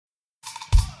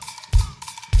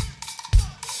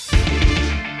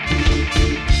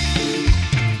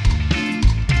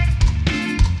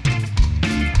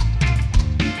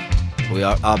We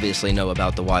obviously know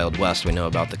about the Wild West, we know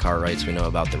about the Cartwrights, we know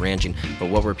about the ranching, but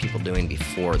what were people doing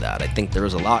before that? I think there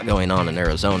was a lot going on in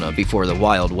Arizona before the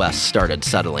Wild West started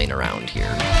settling around here.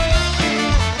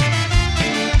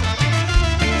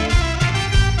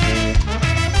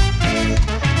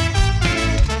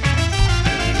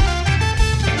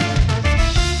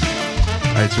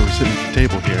 All right, so we're sitting at the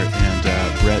table here, and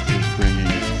Brett is bringing,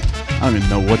 I don't even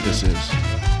know what this is.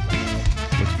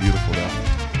 Looks beautiful, though.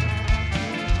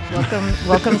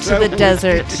 Welcome to the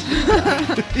desert.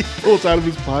 He pulls out of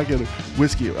his pocket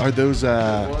whiskey. Are those...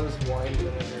 was wine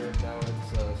vinegar, now it's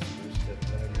spruce tip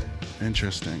vinegar.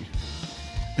 Interesting.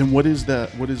 And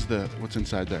what's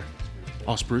inside there?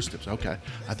 Oh, spruce tips, okay.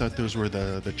 I thought those were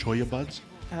the cholla buds.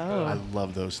 Oh. I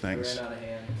love those We things. ran out of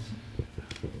hands.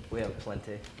 We have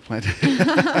plenty.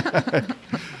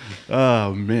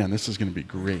 Oh man, this is going to be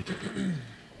great.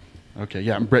 Okay,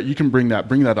 yeah, and Brett, you can bring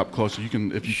that up closer. You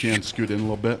can, if you can, scoot in a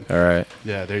little bit. All right.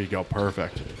 Yeah, there you go.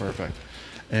 Perfect.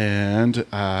 And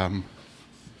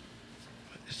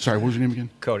sorry, what was your name again?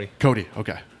 Cody. Cody.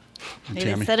 Okay. And They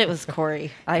Tammy. said it was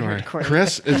Corey. I heard Corey.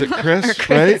 Chris? Is it Chris? Or Chris.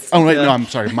 Right? Oh wait, no, I'm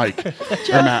sorry, Mike or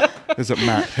Matt. Is it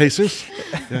Matt? Jesus?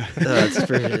 Yeah.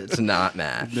 It's not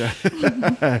Matt. Yeah.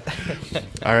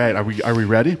 All right, are we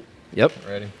ready? Yep.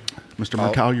 Ready? Mr.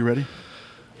 Markow, you ready?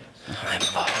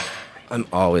 I'm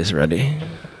always ready.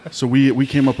 So we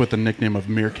came up with the nickname of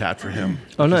Meerkat for him.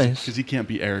 Oh, nice. Because he can't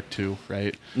be Eric too,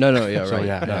 right? No, yeah, So, right.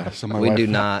 yeah, no. yeah. So my we wife- do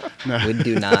not. We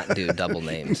do not do double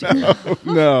names. Here.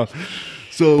 No.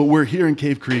 So we're here in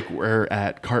Cave Creek. We're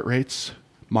at Cartwright's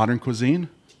Modern Cuisine.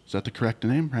 Is that the correct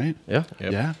name, right? Yeah.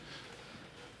 Yep. Yeah.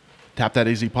 Tap That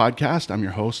AZ podcast. I'm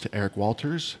your host, Eric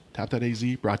Walters. Tap That AZ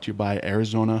brought to you by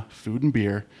Arizona Food and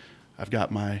Beer. I've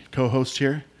got my co-hosts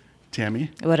here,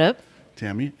 Tammy, What up?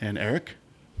 and Eric.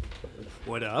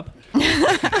 What up?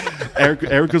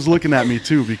 Eric was looking at me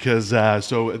too because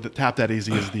so the Tap That AZ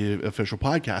is the official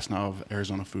podcast now of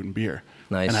Arizona Food and Beer.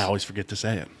 Nice. And I always forget to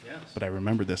say it, but I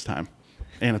remember this time,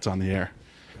 and it's on the air,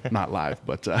 not live.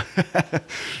 But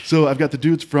so I've got the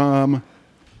dudes from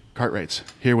Cartwrights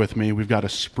here with me. We've got a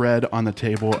spread on the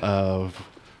table of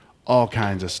all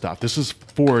kinds of stuff. This is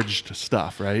foraged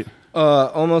stuff, right?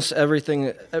 Almost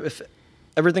everything. If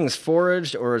everything is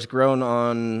foraged or is grown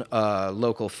on a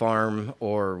local farm,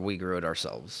 or we grew it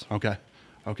ourselves. Okay,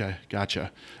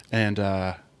 gotcha. And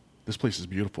this place is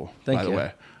beautiful. Thank by the you.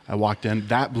 way, I walked in.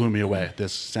 That blew me away.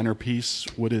 This centerpiece.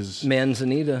 What is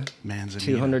Manzanita. Manzanita?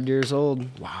 200 years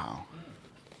old. Wow.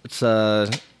 It's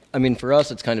I mean, for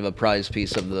us, it's kind of a prize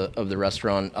piece of the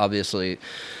restaurant. Obviously,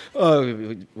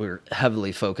 we're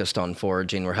heavily focused on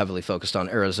foraging. We're heavily focused on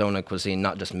Arizona cuisine,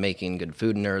 not just making good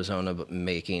food in Arizona, but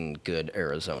making good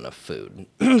Arizona food.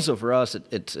 So for us,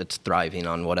 it's thriving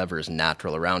on whatever is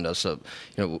natural around us. So,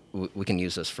 we can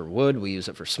use this for wood. We use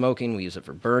it for smoking. We use it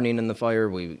for burning in the fire.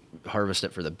 We harvest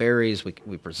it for the berries. We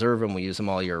preserve them. We use them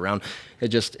all year round.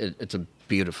 It's a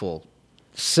beautiful,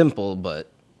 simple,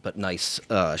 but nice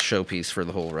showpiece for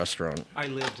the whole restaurant. I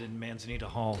lived in Manzanita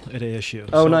Hall at ASU.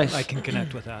 Oh, so nice. I can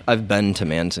connect with that. I've been to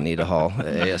Manzanita Hall at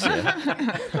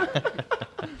ASU.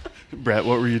 Brett,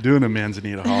 what were you doing in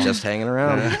Manzanita Hall? Just hanging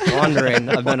around, wandering.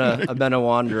 I've been a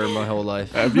wanderer my whole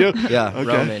life. Have you? Yeah, Okay.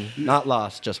 roaming, not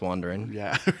lost, just wandering.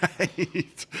 Yeah.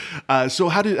 Right. So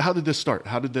how did this start?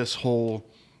 How did this whole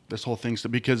thing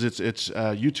start? Because it's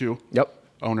you two Yep.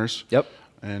 owners. Yep.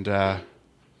 And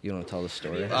You want to tell the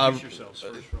story? Introduce yourselves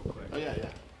first, real quick. oh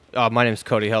yeah. My name's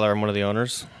Cody Heller. I'm one of the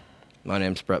owners. My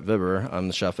name's Brett Vibber. I'm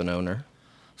the chef and owner.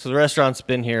 So the restaurant's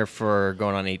been here for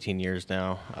going on 18 years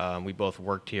now. We both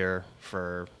worked here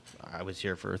I was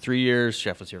here for 3 years.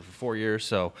 Chef was here for 4 years.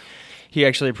 So he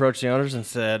actually approached the owners and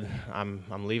said, I'm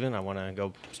leaving. I want to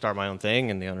go start my own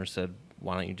thing. And the owner said,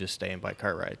 why don't you just stay and buy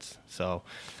Cartwrights? So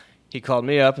he called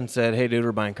me up and said, hey, dude,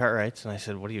 we're buying Cartwrights. And I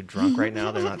said, what, are you drunk right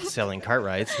now? They're not selling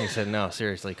Cartwrights. And he said, no,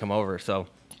 seriously, come over. So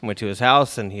I went to his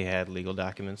house, and he had legal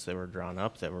documents that were drawn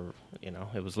up that were,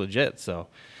 it was legit. So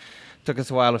it took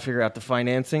us a while to figure out the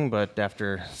financing, but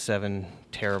after 7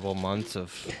 terrible months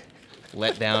of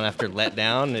letdown after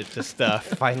letdown, it just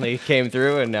finally came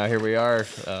through, and now here we are,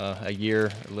 a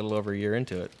little over a year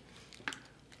into it.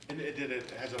 And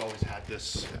has it always had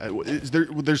this?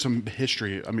 There's some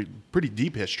history. I mean, pretty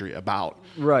deep history about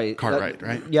Right. Cartwright,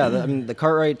 right? Yeah, the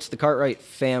Cartwright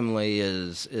family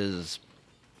is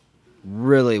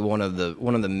really one of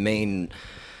the main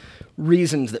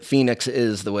reasons that Phoenix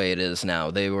is the way it is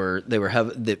now. They were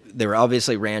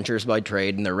obviously ranchers by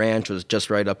trade, and their ranch was just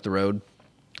right up the road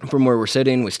from where we're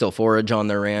sitting, we still forage on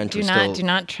their ranch. Do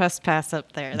not trespass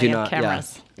up there. They have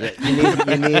cameras.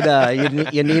 Yeah.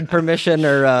 You need permission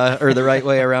or the right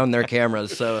way around their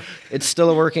cameras. So it's still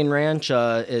a working ranch.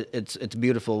 It's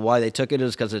beautiful. Why they took it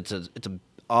is because it's an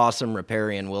awesome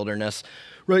riparian wilderness.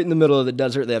 Right in the middle of the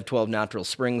desert, they have 12 natural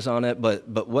springs on it.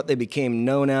 But what they became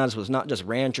known as was not just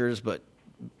ranchers, but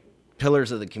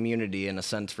pillars of the community, in a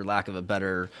sense, for lack of a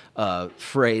better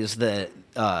phrase, that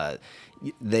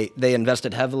they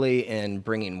invested heavily in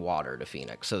bringing water to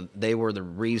Phoenix. So they were the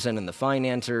reason and the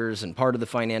financiers and part of the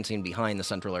financing behind the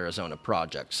Central Arizona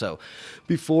Project. So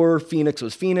before Phoenix,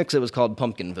 it was called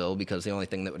Pumpkinville because the only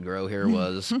thing that would grow here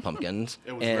was pumpkins.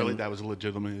 It was really, that was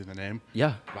legitimately the name?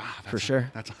 Yeah, Wow, for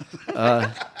sure. That's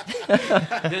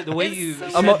The way you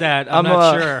said that, I'm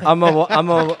not sure.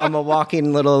 I'm a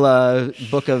walking little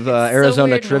book of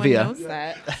Arizona trivia. No one knows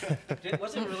that.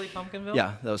 Was it really Pumpkinville?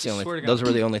 Yeah, that was the Swear to only. God. Those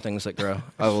were the only things that grow.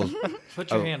 I will.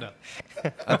 Put your hand up.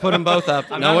 I put them both up.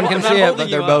 No not- one can I'm not see it, holding but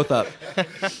they're you both up.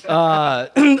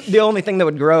 The only thing that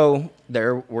would grow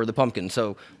there were the pumpkins.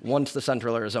 So once the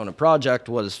Central Arizona Project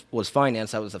was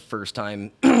financed, that was the first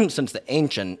time since the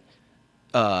ancient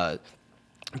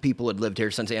people had lived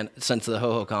here since the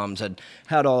Hohokams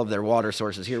had all of their water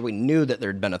sources here. We knew that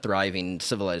there'd been a thriving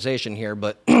civilization here,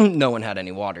 but no one had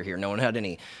any water here. No one had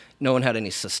any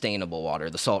sustainable water.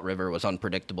 The Salt River was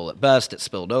unpredictable at best. It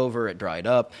spilled over. It dried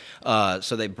up.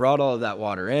 So they brought all of that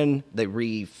water in. They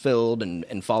refilled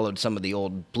and followed some of the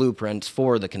old blueprints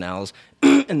for the canals,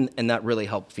 and that really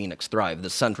helped Phoenix thrive. The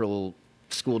Central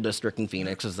School District in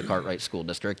Phoenix is the Cartwright School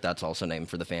District. That's also named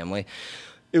for the family.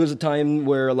 It was a time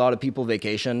where a lot of people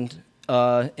vacationed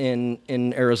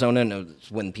in Arizona, and it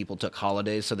was when people took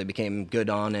holidays, so they became good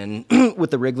on. And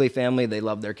with the Wrigley family, they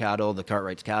loved their cattle. The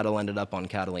Cartwright's cattle ended up on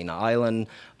Catalina Island.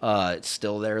 It's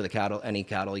still there. Any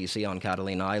cattle you see on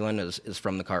Catalina Island is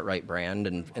from the Cartwright brand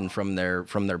and from their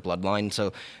bloodline.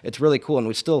 So it's really cool. And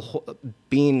we still,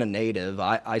 being a native,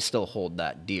 I still hold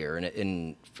that dear.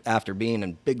 And after being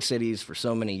in big cities for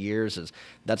so many years,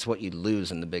 that's what you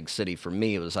lose in the big city. For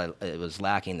me, it was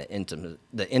lacking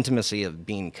the intimacy of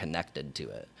being connected to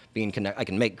it. I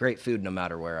can make great food no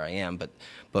matter where I am,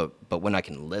 but when I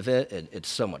can live it, it's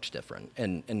so much different.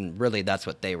 And really, that's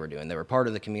what they were doing. They were part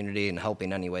of the community and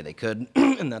helping any way they could,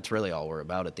 and that's really all we're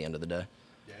about at the end of the day.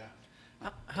 Yeah.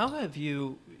 How have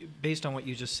you, based on what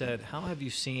you just said, how have you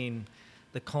seen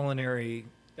the culinary,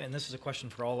 and this is a question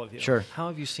for all of you. Sure. How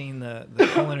have you seen the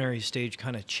culinary stage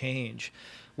kind of change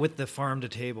with the farm to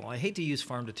table? I hate to use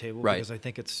farm to table Right. because I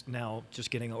think it's now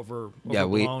just getting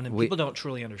overblown, and we- people don't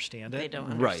truly understand it. They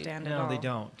don't Right. understand it No, all. they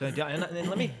don't.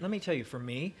 And let me tell you, for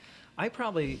me, I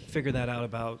probably figured that out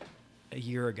about a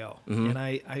year ago, and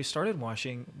I started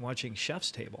watching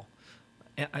Chef's Table,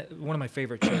 one of my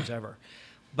favorite shows ever.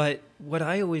 But what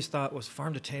I always thought was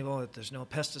farm to table, that there's no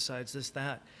pesticides, this,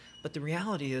 that. But the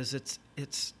reality is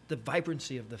it's the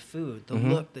vibrancy of the food, the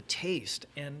look, the taste,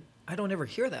 and I don't ever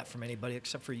hear that from anybody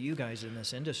except for you guys in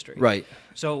this industry. Right.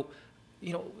 So,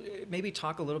 maybe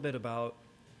talk a little bit about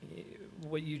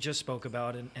what you just spoke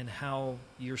about and how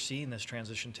you're seeing this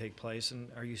transition take place, and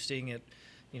are you seeing it,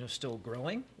 still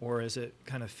growing, or is it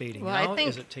kind of fading Well, I out? think-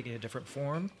 Is it taking a different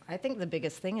form? I think the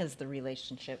biggest thing is the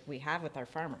relationship we have with our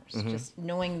farmers. Mm-hmm. Just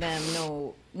knowing them,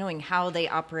 knowing how they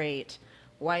operate,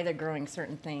 why they're growing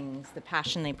certain things, the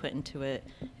passion they put into it.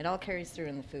 It all carries through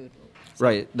in the food.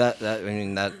 Right.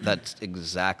 That's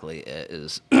exactly it.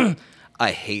 Is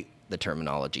I hate the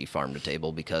terminology farm to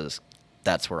table because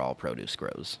that's where all produce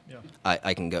grows. Yeah.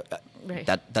 I can go. Right.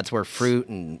 That's where fruit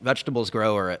and vegetables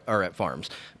grow are at farms.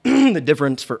 The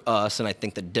difference for us, and I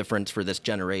think the difference for this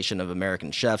generation of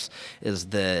American chefs, is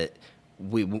that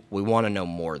we want to know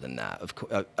more than that.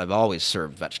 I've always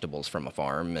served vegetables from a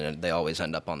farm, and they always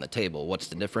end up on the table. What's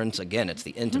the difference? Again, it's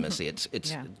the intimacy. It's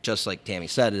Yeah. just like Tammy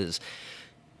said, is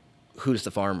who's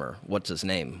the farmer? What's his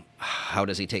name? How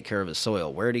does he take care of his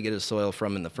soil? Where did he get his soil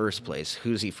from in the first place?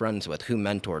 Who's he friends with? Who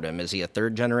mentored him? Is he a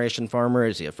third-generation farmer?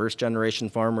 Is he a first-generation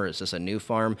farmer? Is this a new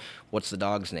farm? What's the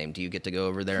dog's name? Do you get to go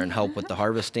over there and help with the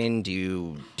harvesting?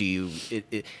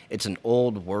 It's an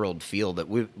old world feel that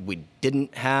we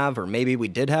didn't have, or maybe we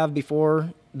did have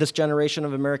before this generation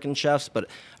of American chefs, but I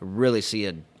really see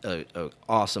a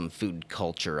awesome food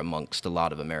culture amongst a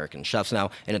lot of American chefs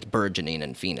now, and it's burgeoning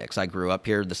in Phoenix. I grew up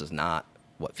here. This is not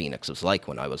what Phoenix was like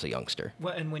when I was a youngster.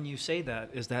 Well, and when you say that,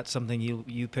 is that something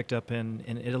you picked up in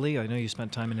Italy? I know you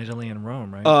spent time in Italy and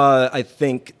Rome, right? I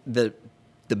think that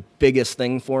the biggest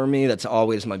thing for me, that's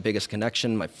always my biggest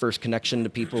connection, my first connection to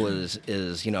people is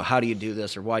how do you do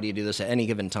this, or why do you do this? At any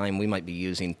given time, we might be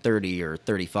using 30 or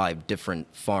 35 different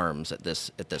farms at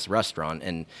this restaurant,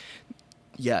 and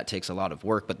yeah, it takes a lot of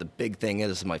work. But the big thing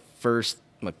is my first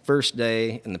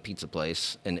day in the pizza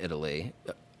place in Italy.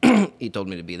 He told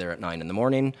me to be there at 9 in the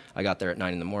morning. I got there at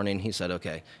 9 in the morning. He said,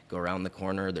 okay, go around the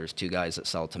corner. There's 2 guys that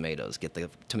sell tomatoes. Get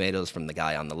the tomatoes from the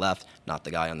guy on the left, not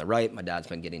the guy on the right. My dad's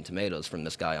been getting tomatoes from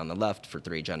this guy on the left for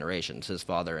 3 generations. His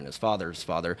father and his father's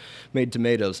father made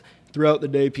tomatoes. Throughout the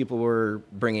day, people were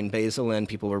bringing basil in.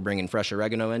 People were bringing fresh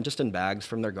oregano in, just in bags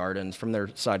from their gardens, from their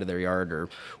side of their yard, or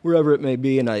wherever it may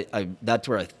be. And that's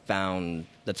where I found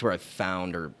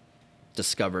or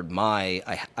discovered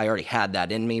I already had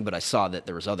that in me, but I saw that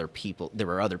there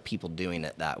were other people doing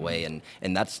it that way, and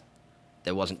that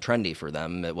wasn't trendy for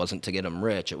them. It wasn't to get them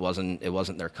rich. It wasn't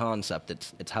their concept.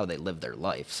 It's how they live their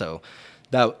life. So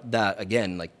that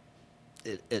again, like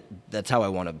that's how I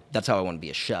want to be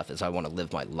a chef. Is I want to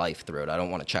live my life through it. I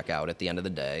don't want to check out at the end of the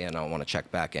day, and I don't want to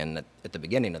check back in at the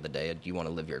beginning of the day. You want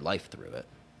to live your life through it.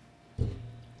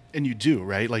 And you do,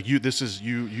 right? Like you do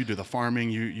the farming.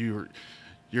 You were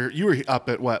up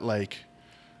at what, like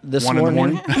this 1 in the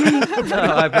morning? No,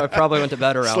 I probably went to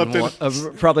bed around Slept in.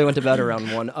 1. Probably went to bed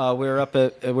around 1. We were up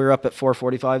at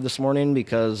 4:45 this morning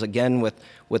because, again,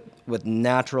 with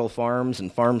natural farms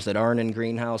and farms that aren't in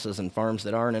greenhouses and farms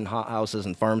that aren't in hothouses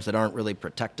and farms that aren't really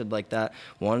protected like that,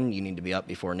 one, you need to be up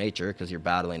before nature because you're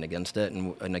battling against it.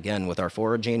 And again, with our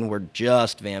foraging, we're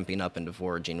just vamping up into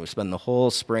foraging. We spend the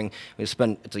whole spring. It's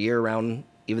a year-round,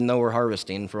 even though we're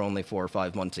harvesting for only 4 or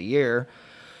 5 months a year.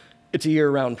 It's a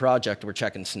year-round project. We're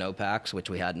checking snowpacks, which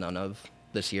we had none of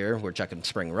this year. We're checking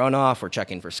spring runoff. We're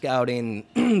checking for scouting,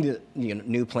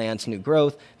 new plants, new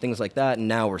growth, things like that. And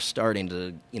now we're starting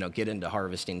to, get into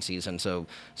harvesting season. So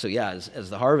yeah, as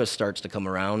the harvest starts to come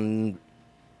around,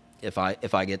 if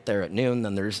I get there at noon,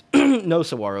 then there's no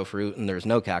saguaro fruit and there's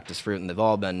no cactus fruit, and they've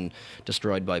all been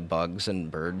destroyed by bugs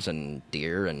and birds and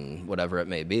deer and whatever it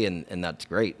may be, and that's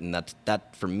great. And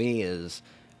that for me is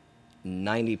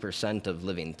 90% of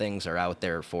living things are out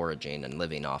there foraging and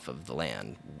living off of the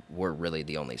land. We're really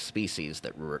the only species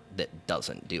that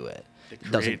doesn't do it.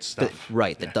 That creates stuff.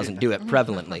 That doesn't do it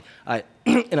prevalently.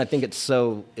 And I think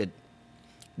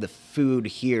the food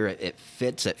here, it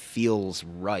feels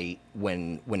right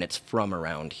when it's from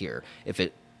around here.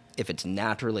 If it's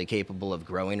naturally capable of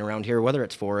growing around here, whether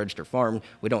it's foraged or farmed,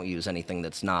 we don't use anything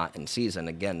that's not in season.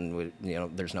 Again,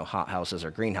 there's no hothouses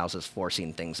or greenhouses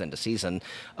forcing things into season.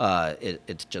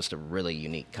 It's just a really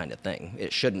unique kind of thing.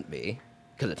 It shouldn't be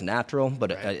because it's natural,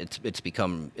 but right.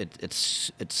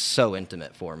 It's so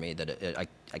intimate for me that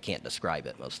I can't describe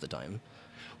it most of the time.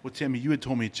 Well, Tammy, you had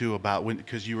told me too about when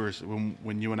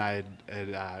you and I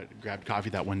had grabbed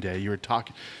coffee that one day. You were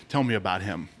telling me about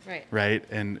him, right?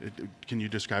 And can you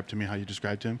describe to me how you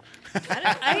described him?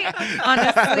 I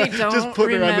honestly don't just put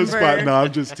remember. her on the spot. No,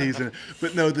 I'm just teasing.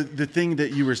 But no, the thing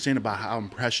that you were saying about how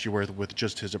impressed you were with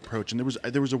just his approach, and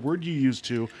there was a word you used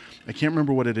too. I can't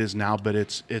remember what it is now, but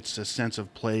it's a sense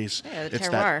of place. Yeah, the it's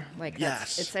terroir.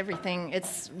 Yes. It's everything.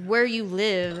 It's where you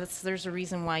live. There's a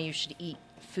reason why you should eat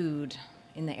food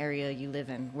in the area you live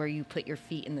in, where you put your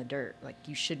feet in the dirt. Like,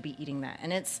 you should be eating that.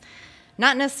 And it's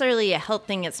not necessarily a health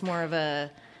thing. It's more of a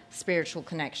spiritual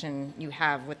connection you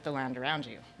have with the land around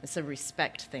you. It's a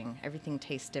respect thing. Everything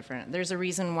tastes different. There's a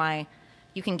reason why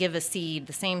you can give the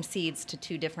same seeds to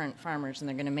 2 different farmers, and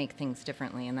they're going to make things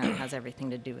differently, and that has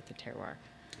everything to do with the terroir.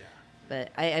 Yeah.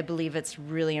 But I believe it's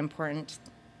really important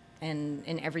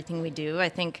in everything we do. I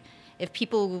think if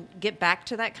people get back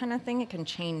to that kind of thing, it can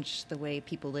change the way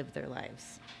people live their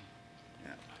lives.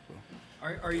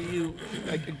 Are you?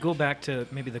 I go back to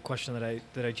maybe the question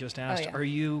that I just asked. Yeah. Are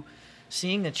you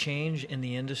seeing a change in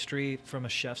the industry from a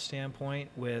chef standpoint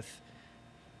with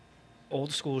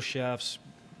old school chefs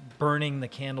burning the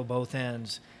candle both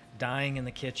ends, dying in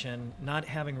the kitchen, not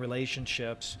having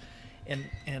relationships,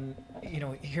 and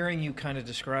hearing you kind of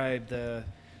describe the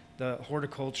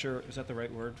horticulture, is that the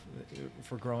right word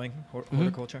for growing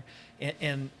horticulture,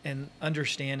 and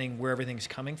understanding where everything's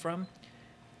coming from?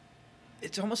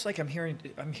 It's almost like I'm hearing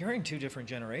 2 different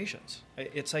generations.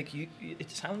 It's like it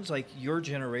sounds like your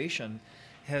generation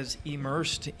has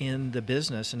immersed in the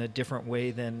business in a different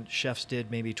way than chefs did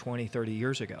maybe 20, 30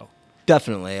 years ago.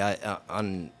 Definitely,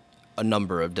 on a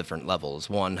number of different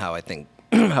levels. One, how I think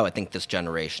this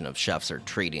generation of chefs are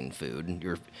treating food.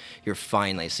 You're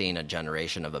finally seeing a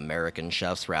generation of American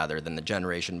chefs rather than the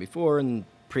generation before and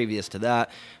previous to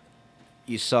that.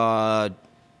 You saw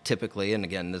typically, and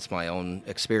again, this is my own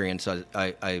experience,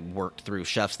 I worked through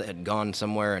chefs that had gone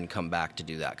somewhere and come back to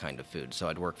do that kind of food. So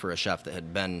I'd work for a chef that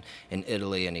had been in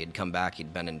Italy and he'd come back,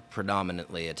 he'd been in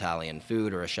predominantly Italian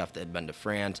food, or a chef that had been to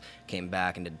France, came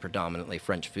back and did predominantly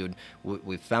French food.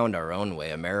 We found our own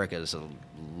way. America is a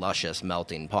luscious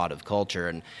melting pot of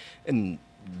culture, and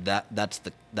that's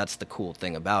the cool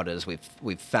thing about it, is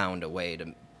we've found a way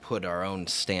to put our own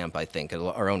stamp, I think,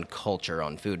 our own culture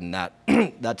on food, and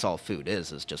that's all food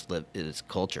is is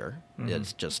culture.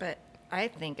 It's just. But I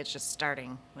think it's just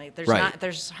starting. Like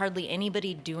there's hardly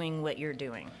anybody doing what you're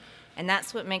doing, and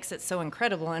that's what makes it so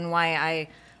incredible, and why I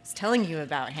was telling you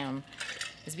about him,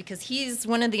 is because he's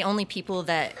one of the only people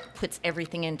that puts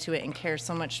everything into it and cares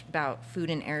so much about food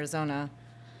in Arizona.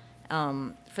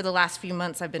 For the last few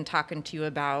months, I've been talking to you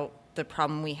about the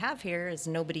problem we have here is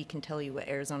nobody can tell you what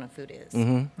Arizona food is.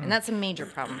 And that's a major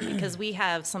problem, because we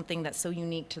have something that's so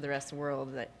unique to the rest of the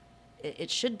world that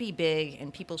it should be big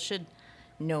and people should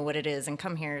know what it is and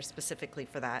come here specifically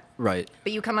for that. Right.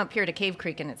 But you come up here to Cave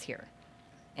Creek and it's here.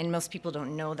 And most people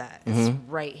don't know that. It's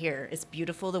right here. It's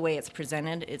beautiful the way it's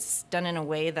presented. It's done in a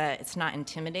way that it's not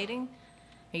intimidating.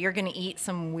 You're going to eat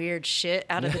some weird shit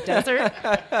out of the desert,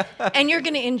 and you're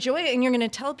going to enjoy it, and you're going to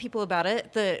tell people about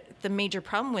it. The major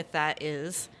problem with that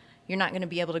is you're not going to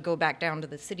be able to go back down to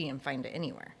the city and find it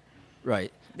anywhere.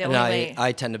 Right. The And only way-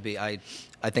 I tend to be, I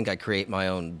think I create my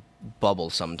own bubble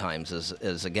sometimes,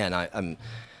 is again, I'm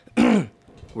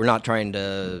we're not trying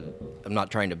to, I'm not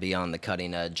trying to be on the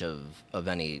cutting edge of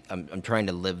any, I'm trying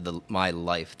to live my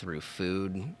life through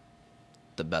food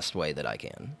the best way that I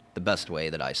can, the best way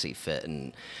that I see fit.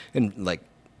 And like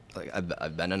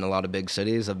I've been in a lot of big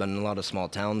cities, I've been in a lot of small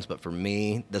towns, but for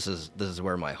me, this is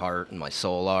where my heart and my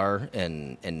soul are,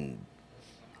 and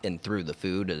through the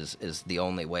food is the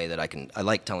only way that I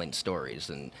like telling stories,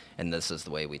 and this is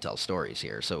the way we tell stories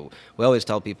here. So we always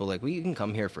tell people, like, well, you can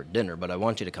come here for dinner, but I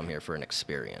want you to come here for an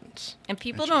experience. And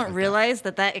people don't realize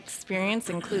that experience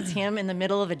includes him in the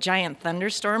middle of a giant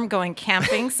thunderstorm going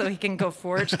camping so he can go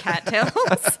forage cattails.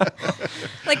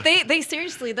 Like they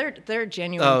seriously, they're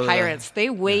genuine pirates. They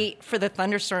wait for the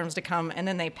thunderstorms to come, and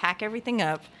then they pack everything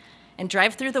up and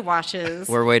drive through the washes.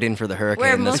 We're waiting for the where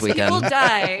hurricane most this weekend. people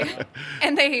die,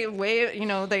 and they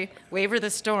waver the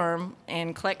storm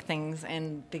and collect things,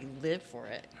 and they live for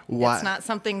it. Why- It's not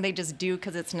something they just do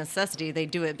because it's necessity. They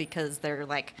do it because they're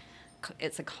like,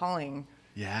 it's a calling.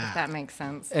 Yeah. If that makes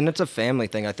sense. And it's a family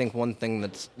thing. I think one thing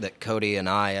that Cody and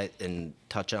I, and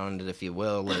touch on it if you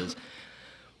will, is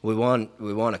we want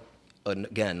to, and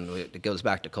again, it goes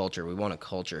back to culture. We want a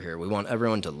culture here. We want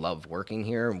everyone to love working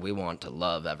here, and we want to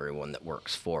love everyone that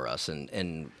works for us.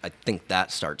 And I think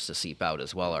that starts to seep out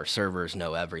as well. Our servers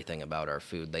know everything about our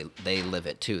food. They live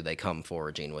it too. They come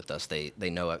foraging with us. They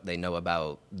know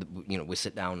about, we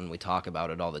sit down and we talk about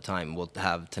it all the time. We'll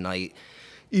have tonight,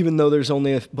 even though there's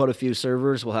only about a few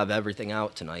servers, we'll have everything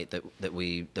out tonight that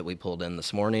we pulled in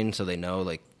this morning, so they know,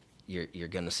 like, you're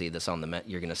going to see this on the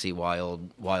you're going to see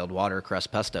wild water crust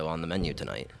pesto on the menu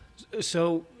tonight.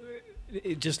 So,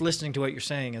 just listening to what you're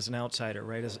saying as an outsider,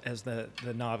 right? As the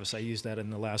novice, I used that in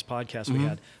the last podcast we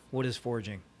had. What is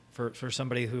foraging for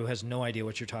somebody who has no idea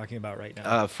what you're talking about right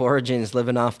now? Foraging is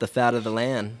living off the fat of the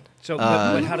land. So,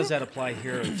 but how does that apply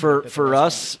here? For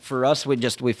us,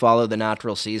 we follow the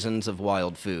natural seasons of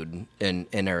wild food in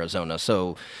Arizona.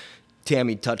 So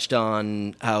Tammy touched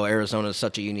on how Arizona is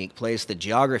such a unique place. The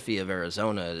geography of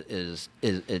Arizona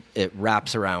it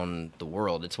wraps around the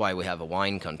world. It's why we have a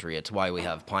wine country. It's why we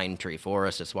have pine tree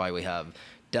forests. It's why we have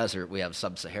desert. We have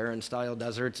sub-Saharan style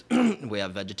deserts. We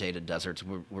have vegetated deserts.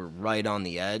 We're right on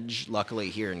the edge, luckily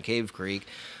here in Cave Creek,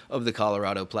 of the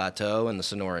Colorado Plateau and the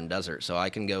Sonoran Desert. So I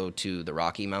can go to the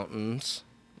Rocky Mountains,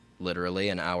 literally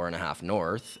an hour and a half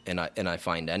north, and I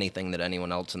find anything that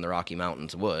anyone else in the Rocky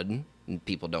Mountains would. And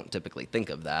people don't typically think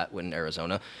of that when in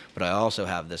Arizona. But I also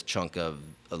have this chunk of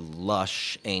a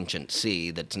lush ancient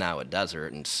sea that's now a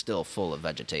desert and still full of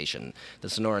vegetation. The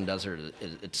Sonoran Desert,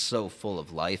 it's so full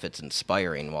of life. It's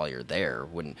inspiring while you're there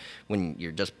when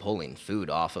you're just pulling food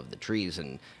off of the trees.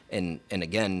 And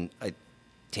again,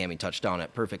 Tammy touched on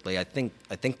it perfectly. I think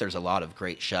there's a lot of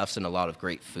great chefs and a lot of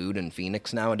great food in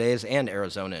Phoenix nowadays, and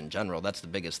Arizona in general. That's the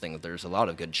biggest thing. There's a lot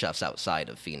of good chefs outside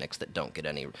of Phoenix that don't get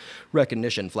any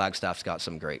recognition. Flagstaff's got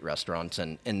some great restaurants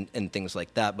and things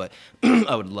like that, but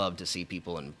I would love to see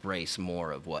people embrace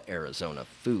more of what Arizona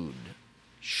food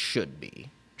should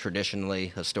be. Traditionally,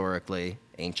 historically,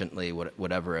 anciently,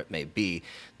 whatever it may be,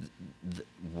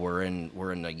 we're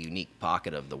in a unique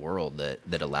pocket of the world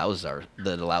that allows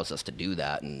us to do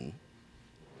that, and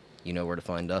you know where to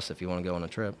find us if you want to go on a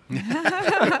trip.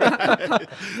 I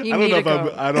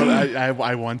don't know if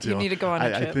I want to. You need to go on a I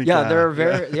trip. think, Yeah, there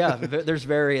are there's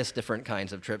various different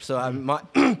kinds of trips. So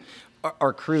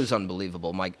our crew's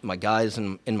unbelievable. My guys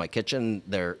in my kitchen,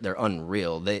 they're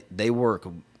unreal. They work.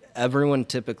 Everyone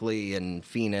typically in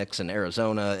Phoenix and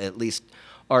Arizona, at least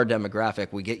our demographic,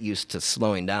 we get used to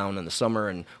slowing down in the summer,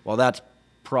 and while that's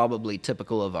probably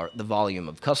typical of the volume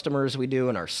of customers we do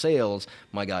and our sales,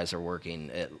 my guys are working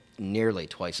at nearly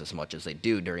twice as much as they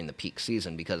do during the peak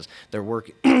season because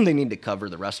they need to cover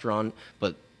the restaurant,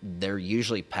 but they're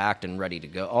usually packed and ready to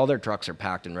go. All their trucks are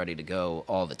packed and ready to go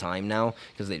all the time now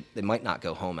because they might not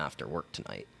go home after work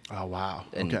tonight. Oh, wow.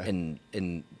 And, Okay.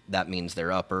 and that means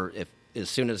they're up, or if as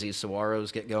soon as these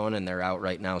saguaros get going and they're out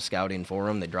right now scouting for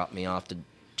them, they drop me off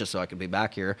just so I could be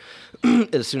back here.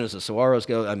 As soon as the saguaros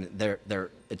go, I mean,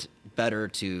 it's better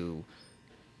to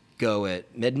go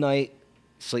at midnight,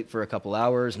 sleep for a couple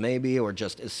hours maybe, or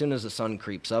just as soon as the sun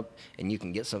creeps up and you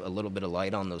can get a little bit of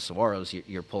light on those saguaros,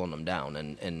 you're pulling them down,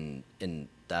 and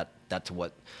that's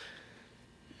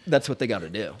what they got to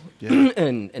do. Yeah.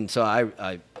 and so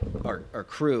our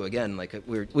crew again, like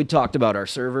we talked about our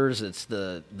servers. It's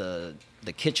the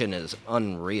kitchen is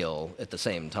unreal. At the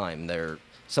same time,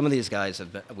 some of these guys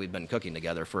we've been cooking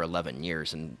together for 11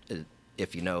 years, and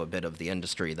if you know a bit of the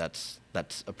industry, that's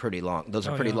a pretty long. Those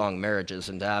are pretty long marriages,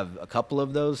 and to have a couple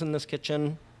of those in this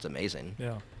kitchen, it's amazing.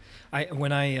 Yeah,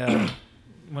 when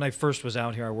I first was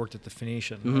out here, I worked at the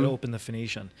Phoenician. I opened the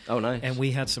Phoenician. Oh, nice. And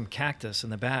we had some cactus in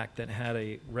the back that had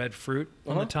a red fruit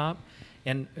on the top.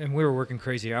 And we were working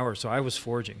crazy hours, so I was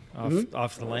foraging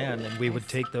off the land, and we would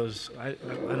take those. I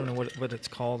don't know what it's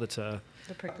called. It's a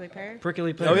The prickly pear.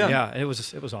 prickly pear. Oh, yeah. Yeah, it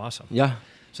was awesome. Yeah.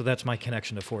 So that's my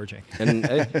connection to foraging. And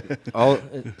you got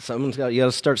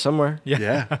to start somewhere.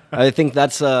 Yeah. I think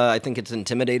I think it's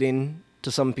intimidating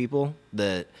to some people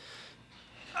that,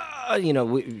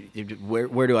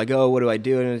 where do I go? What do I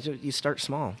do? And you start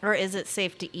small. Or is it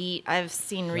safe to eat? I've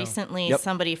seen recently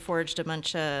somebody foraged a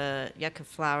bunch of yucca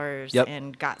flowers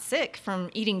and got sick from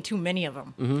eating too many of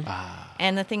them.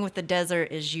 And the thing with the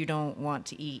desert is you don't want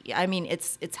to eat. I mean,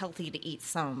 it's healthy to eat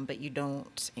some, but you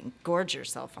don't gorge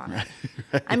yourself on it.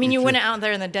 I mean, you went out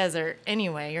there in the desert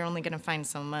anyway. You're only going to find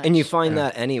so much. And you find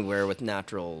that anywhere with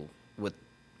natural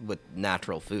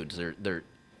foods.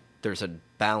 There's a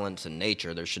balance in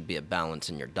nature. There should be a balance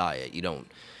in your diet. You don't.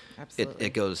 Absolutely.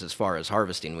 It goes as far as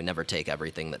harvesting. We never take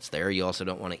everything that's there. You also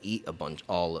don't want to eat a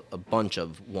bunch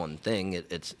of one thing.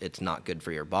 It's not good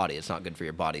for your body. It's not good for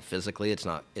your body physically. It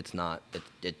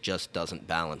just doesn't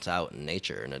balance out in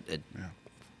nature. And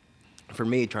for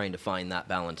me, trying to find that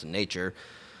balance in nature,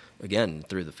 again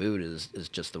through the food is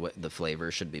just the way the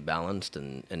flavor should be balanced,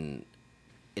 and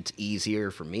it's easier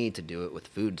for me to do it with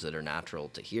foods that are natural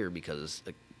to here because,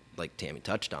 like Tammy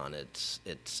touched on, it's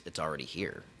already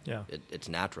here. Yeah. It's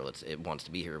natural. It wants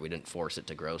to be here. We didn't force it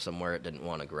to grow somewhere it didn't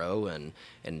want to grow, and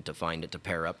to find it to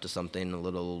pair up to something a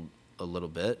little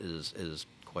bit is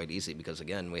quite easy because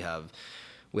again we have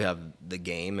the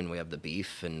game and we have the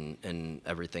beef and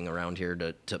everything around here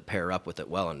to pair up with it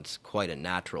well, and it's quite a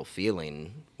natural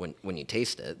feeling when you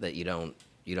taste it that you don't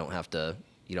have to.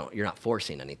 You're not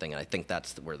forcing anything, and I think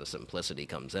that's where the simplicity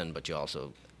comes in. But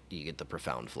you get the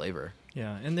profound flavor.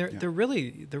 Yeah, and there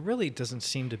really doesn't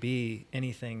seem to be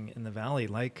anything in the valley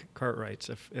like Cartwright's.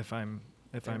 If I'm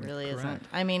really correct. isn't.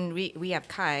 I mean, we have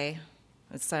Kai.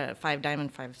 It's a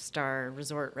 5-star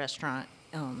resort restaurant.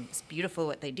 It's beautiful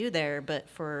what they do there, but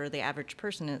for the average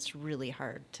person, it's really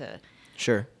hard to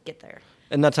get there.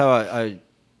 And that's how I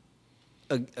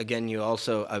again,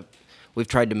 we've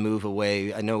tried to move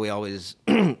away. I know we always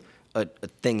a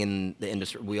thing in the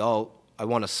industry. I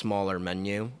want a smaller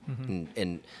menu,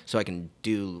 and so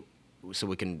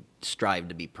we can strive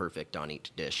to be perfect on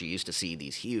each dish. You used to see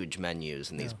these huge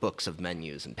menus and these books of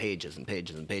menus and pages and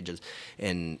pages and pages,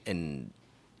 and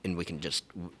we can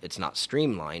it's not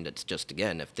streamlined. It's just,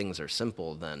 again, if things are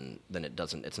simple, then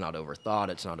it's not overthought,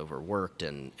 it's not overworked,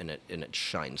 and it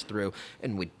shines through,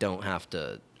 and we don't have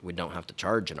to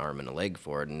charge an arm and a leg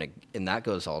for it, and that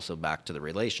goes also back to the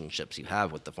relationships you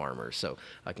have with the farmers. So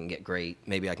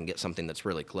maybe I can get something that's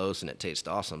really close and it tastes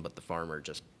awesome, but the farmer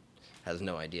just has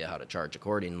no idea how to charge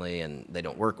accordingly, and they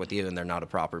don't work with you, and they're not a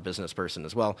proper business person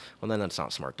as well. Well, then that's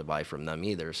not smart to buy from them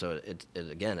either. So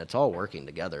it's all working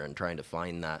together and trying to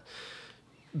find that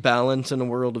balance in a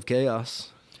world of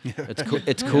chaos. It's cool.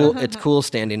 It's cool. It's cool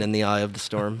standing in the eye of the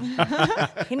storm.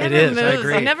 He never is, I moves.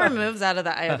 agree. He never moves out of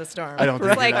the eye of the storm. I don't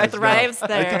think It's he like does, thrives no.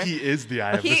 there. I think he is the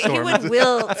eye of the He storm. would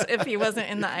wilt if he wasn't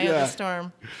in the eye of the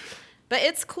storm. But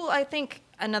it's cool. I think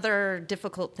another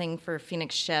difficult thing for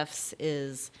Phoenix chefs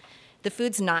is the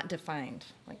food's not defined.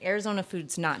 Like Arizona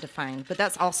food's not defined, but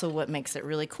that's also what makes it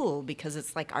really cool because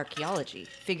it's like archaeology,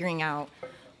 figuring out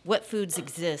what foods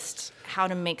exist, how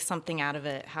to make something out of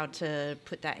it, how to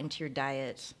put that into your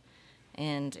diet.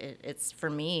 And it's for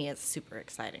me, it's super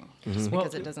exciting just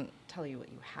because it doesn't tell you what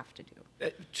you have to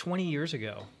do. 20 years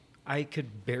ago, I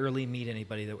could barely meet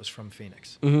anybody that was from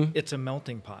Phoenix. It's a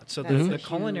melting pot. So That's a the huge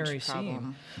culinary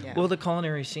problem. scene, Yeah. well, the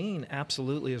culinary scene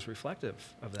absolutely is reflective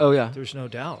of that. Oh, yeah. There's no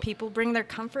doubt. People bring their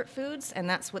comfort foods, and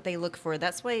that's what they look for.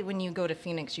 That's why when you go to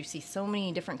Phoenix, you see so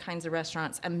many different kinds of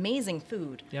restaurants, amazing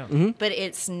food. Yeah. But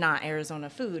it's not Arizona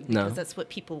food No. because that's what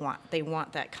people want. They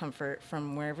want that comfort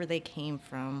from wherever they came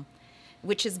from,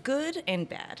 which is good and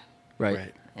bad.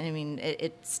 Right. I mean,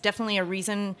 it's definitely a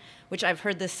reason, which I've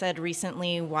heard this said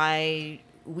recently, why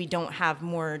we don't have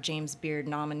more James Beard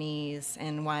nominees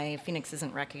and why Phoenix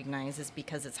isn't recognized is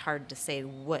because it's hard to say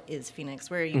what is Phoenix.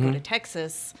 Where you go to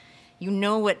Texas, you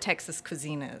know what Texas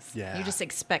cuisine is. Yeah. You just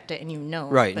expect it and you know.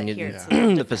 Right, But and here you, it's a little the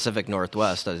different. Pacific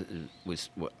Northwest,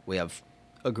 we have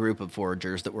a group of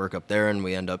foragers that work up there,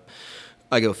 and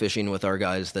I go fishing with our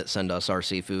guys that send us our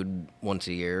seafood once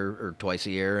a year or twice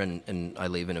a year, and I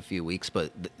leave in a few weeks.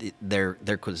 But their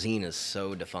cuisine is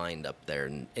so defined up there,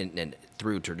 and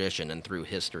through tradition and through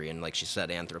history, and like she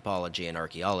said, anthropology and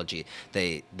archaeology,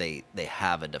 they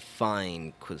have a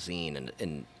defined cuisine,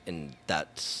 and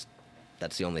that's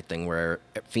the only thing where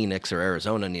Phoenix or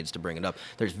Arizona needs to bring it up.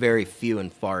 There's very few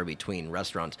and far between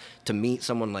restaurants. To meet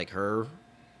someone like her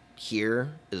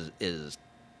here is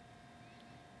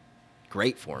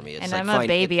great for me. It's And like I'm a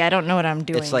baby. I don't know what I'm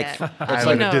doing it's like yet. I Who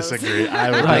would knows? disagree. I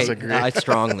would Right. disagree. I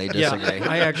strongly disagree. Yeah,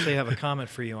 I actually have a comment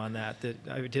for you on that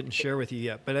I didn't share with you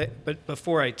yet. But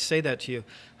before I say that to you,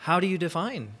 how do you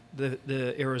define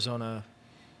the Arizona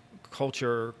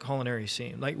culture, culinary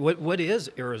scene? Like, what is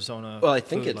Arizona? Well, I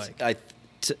think food it's like?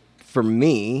 for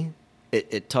me.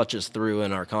 It touches through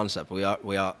in our concept. We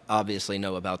obviously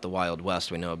know about the Wild West.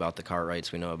 We know about the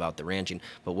Cartwrights. We know about the ranching.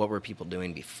 But what were people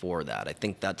doing before that? I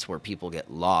think that's where people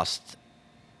get lost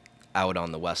out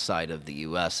on the west side of the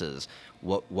U.S. is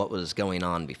what was going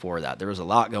on before that. There was a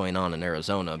lot going on in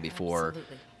Arizona Absolutely.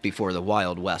 before the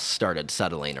Wild West started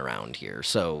settling around here.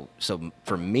 So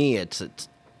for me, it's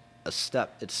a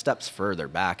step. It steps further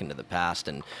back into the past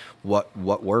and what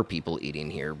were people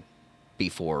eating here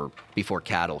before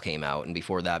cattle came out and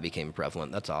before that became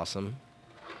prevalent. That's awesome.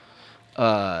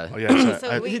 Oh yeah.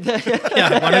 So we,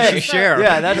 Yeah, why don't you share?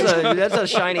 Yeah, that's a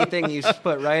shiny thing you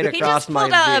put right he across just my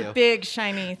pulled out view. a big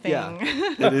shiny thing. Yeah.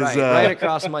 it is. right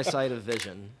across my sight of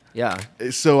vision. Yeah.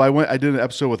 So I did an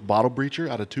episode with Bottle Breacher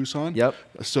out of Tucson. Yep.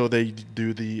 So they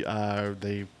do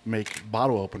they make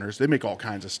bottle openers. They make all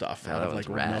kinds of stuff out that of was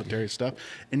like rad. military stuff.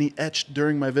 And he etched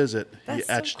during my visit. That's he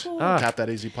so etched cool. Tap That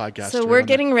Easy podcast. So straight we're on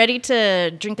getting ready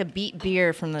to drink a beet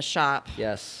beer from the shop.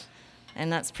 Yes.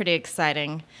 And that's pretty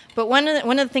exciting. But one of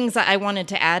the things that I wanted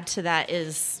to add to that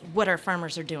is what our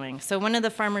farmers are doing. So one of the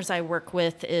farmers I work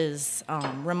with is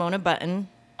Ramona Button.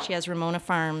 She has Ramona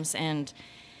Farms, and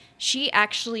she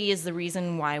actually is the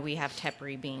reason why we have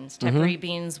tepary beans. Tepary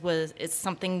beans it's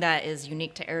something that is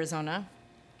unique to Arizona.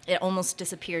 It almost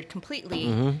disappeared completely.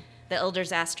 The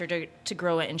elders asked her to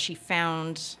grow it, and she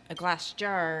found a glass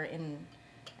jar in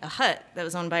a hut that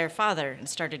was owned by her father and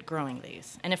started growing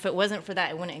these. And if it wasn't for that,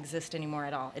 it wouldn't exist anymore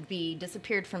at all. It'd be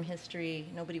disappeared from history.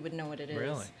 Nobody would know what it is.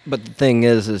 Really? But the thing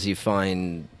is you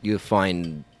find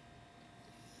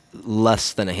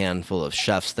less than a handful of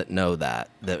chefs that know that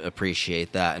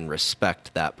appreciate that and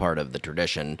respect that part of the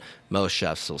tradition. Most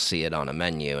chefs will see it on a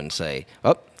menu and say,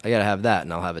 "Oh, I gotta have that,"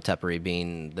 and I'll have a tepary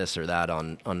bean, this or that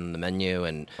on the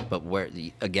menu. But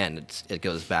again, it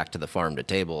goes back to the farm to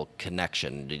table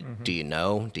connection. Do you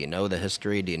know? Do you know the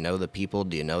history? Do you know the people?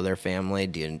 Do you know their family?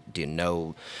 Do you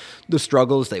know the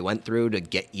struggles they went through to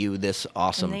get you this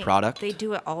awesome And product? They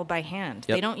do it all by hand.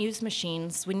 Yep. They don't use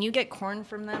machines. When you get corn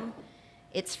from them,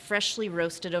 it's freshly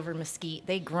roasted over mesquite.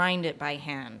 They grind it by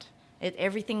hand.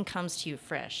 Everything comes to you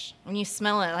fresh. When you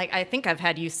smell it, like I think I've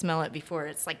had you smell it before,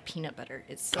 it's like peanut butter.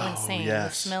 It's so insane.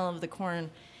 yes. The smell of the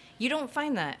corn. You don't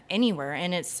find that anywhere,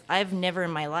 and I've never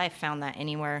in my life found that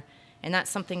anywhere. And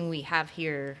that's something we have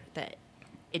here that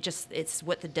it's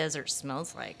what the desert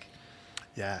smells like.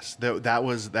 Yes, that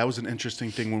was an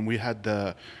interesting thing when we had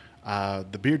the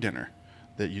beer dinner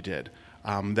that you did.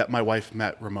 That my wife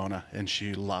met Ramona and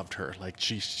she loved her. Like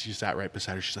she sat right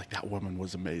beside her. She's like, that woman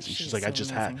was amazing. She's like, so I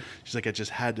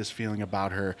just had this feeling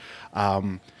about her.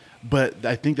 But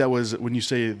I think that was when you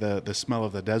say the smell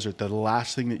of the desert. The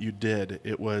last thing that you did,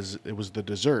 it was the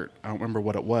dessert. I don't remember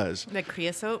what it was. The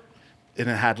creosote. And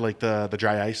it had like the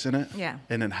dry ice in it. Yeah.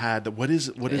 And it had what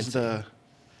is the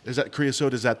Is that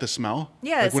creosote? Is that the smell?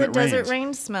 Yeah, Like it's when a it desert rains?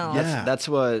 rain smell. Yeah. That's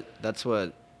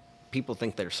what people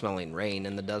think they're smelling rain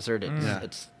in the desert.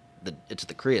 It's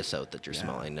the creosote that you're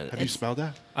smelling. And Have you it's- smelled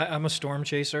that? I'm a storm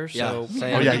chaser, Yeah, so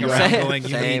same. Oh, yeah, looking you around are. going,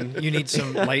 Same. you need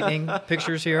some lightning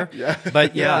pictures here.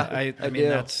 But Yeah, I I mean,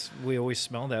 do. we always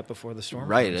smell that before the storm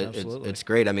Right. comes, absolutely. It's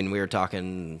great. I mean, we were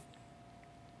talking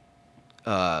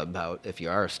about if you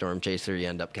are a storm chaser, you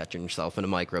end up catching yourself in a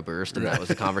microburst, and that was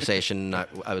a conversation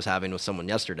I was having with someone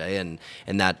yesterday, and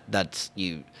that's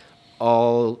you.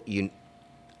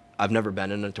 I've never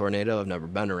been in a tornado. I've never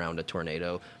been around a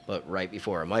tornado, but right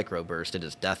before a microburst, it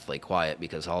is deathly quiet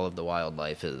because all of the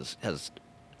wildlife has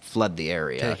fled the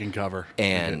area, Taking cover.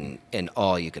 and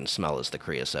all you can smell is the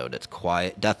creosote. It's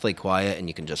quiet, deathly quiet, and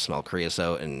you can just smell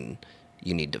creosote, and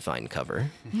you need to find cover.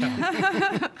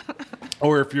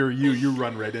 Or if you're you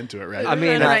run right into it, right? I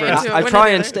mean, Right into it, I one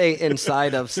try or and the stay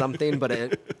inside of something, but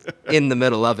in the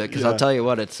middle of it, because I'll tell you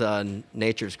what, it's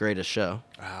nature's greatest show.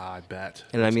 I bet.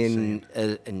 And That's I mean,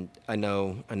 insane. and I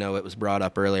know it was brought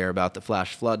up earlier about the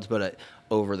flash floods, but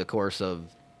over the course of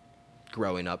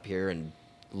growing up here and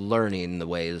learning the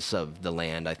ways of the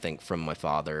land, I think from my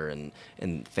father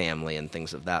and family and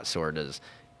things of that sort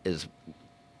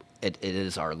it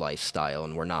is our lifestyle,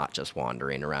 and we're not just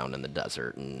wandering around in the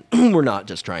desert, and we're not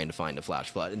just trying to find a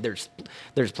flash flood. And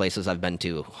there's places I've been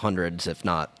to hundreds, if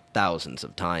not thousands,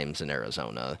 of times in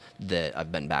Arizona that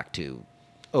I've been back to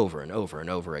over and over and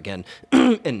over again,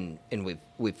 and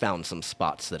we've found some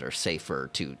spots that are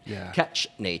safer to catch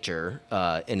nature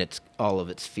in all of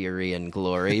its fury and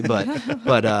glory, but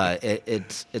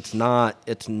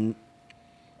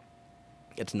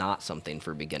it's not something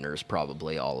for beginners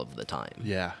probably all of the time.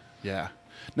 Yeah.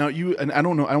 Now and I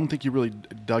don't know, I don't think you really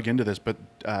dug into this, but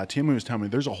Timu was telling me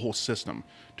there's a whole system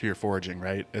to your foraging,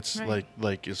 right? It's Right.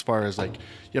 like as far as like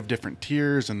you have different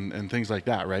tiers and things like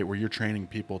that, right? Where you're training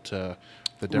people to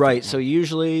the different Right. So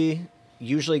usually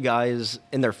guys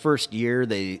in their first year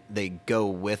they're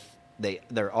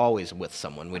always with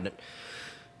someone.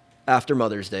 After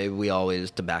Mother's Day,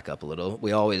 to back up a little,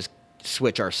 we always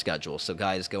switch our schedule. So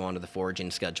guys go onto the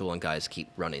foraging schedule, and guys keep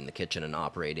running the kitchen and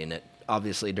operating it,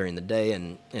 obviously during the day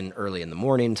and early in the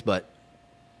mornings. But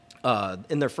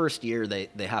in their first year, they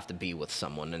have to be with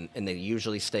someone, and they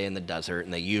usually stay in the desert,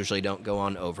 and they usually don't go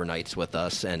on overnights with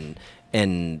us, and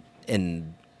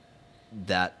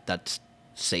that's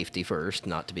safety first,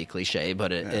 not to be cliche,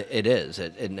 but it is.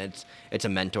 It's a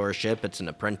mentorship, it's an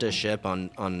apprenticeship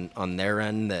on their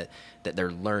end that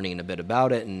they're learning a bit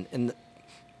about it, and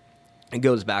it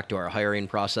goes back to our hiring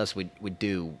process. We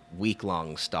do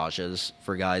week-long stages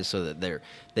for guys so that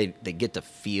they get to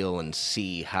feel and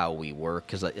see how we work,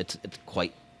 because it's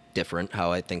quite different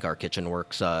how I think our kitchen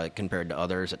works compared to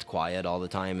others. It's quiet all the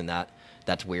time, and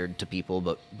that's weird to people,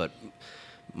 but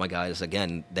my guys,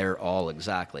 again, they're all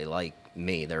exactly like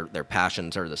me. Their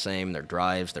passions are the same, their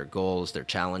drives, their goals, their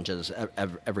challenges,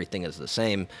 everything is the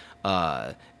same,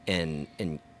 and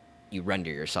you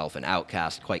render yourself an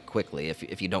outcast quite quickly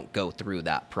if you don't go through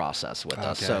that process with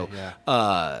us. So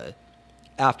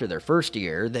after their first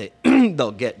year,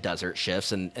 they'll get desert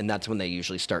shifts, and that's when they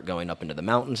usually start going up into the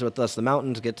mountains with us. The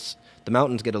mountains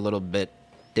get a little bit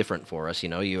different for us.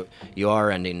 You are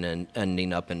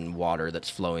ending up in water that's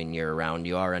flowing year round.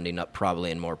 You are ending up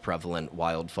probably in more prevalent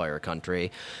wildfire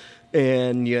country,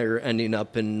 and you're ending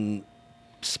up in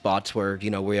spots where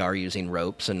we are using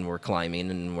ropes, and we're climbing,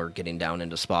 and we're getting down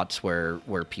into spots where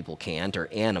people can't or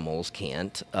animals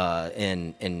can't,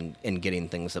 and getting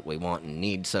things that we want and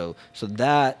need. So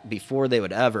that before they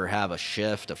would ever have a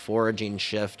foraging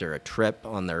shift or a trip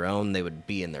on their own, they would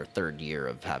be in their third year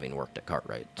of having worked at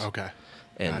Cartwright's. Okay.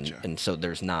 And Gotcha. and so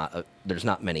there's not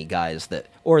many guys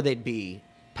or they'd be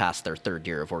past their third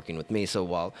year of working with me. So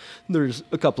while there's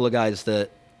a couple of guys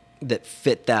that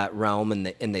fit that realm, and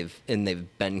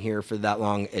they've been here for that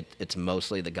long, it's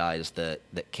mostly the guys that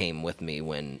came with me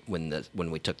when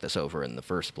we took this over in the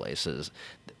first place.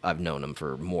 I've known them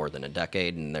for more than a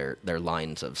decade, and their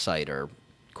lines of sight are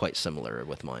quite similar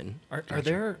with mine. Are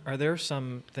there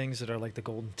some things that are like the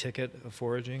golden ticket of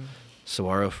foraging?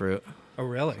 Saguaro fruit, Oh,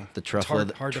 really? the truffle,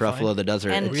 It's hard to truffle of find? the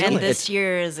desert. And, It's- and it's- this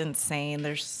year is insane.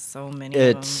 There's so many of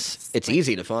them. it's like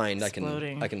easy to find.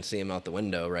 exploding. I can see them out the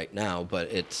window right now,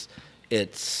 but it's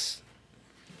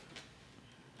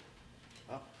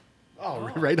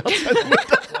right outside the window.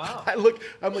 Wow.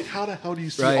 I'm like, how the hell do you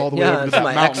see right. all the way over to That's that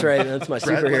my mountain? X-ray. That's my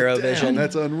Brad, like, superhero damn, vision.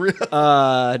 That's unreal.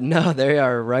 No, they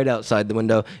are right outside the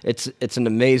window. It's an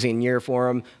amazing year for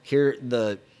them. Here,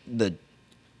 the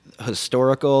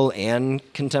historical and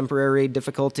contemporary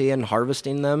difficulty in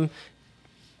harvesting them,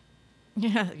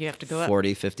 Yeah, you have to go up.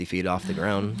 40, 50 feet off the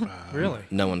ground. Really?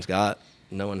 No one's got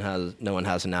No one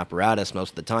has an apparatus most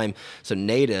of the time. So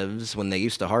natives, when they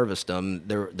used to harvest them,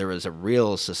 there was a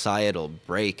real societal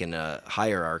break in a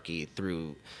hierarchy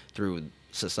through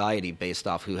society based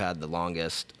off who had the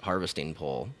longest harvesting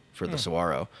pole for the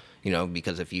saguaro. You know,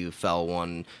 because if you fell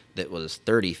one that was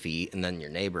 30 feet and then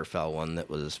your neighbor fell one that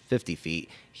was 50 feet,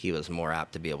 he was more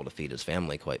apt to be able to feed his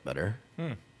family quite better. Wow,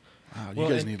 you Well,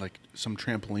 guys and- need like some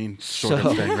trampoline sort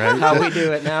of thing, right? How we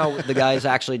do it now, the guys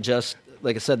actually just,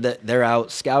 like I said, that they're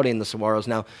out scouting the saguaros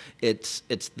now. It's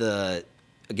the,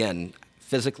 again,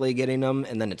 physically getting them,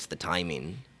 and then it's the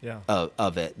timing Yeah.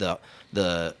 of it.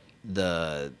 The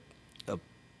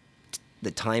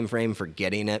time frame for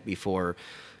getting it before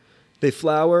they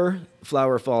flower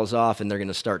falls off, and they're going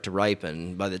to start to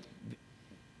ripen.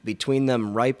 Between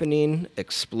them ripening,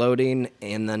 exploding,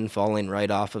 and then falling right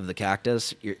off of the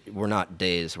cactus, we're not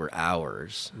days, we're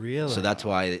hours. Really? So that's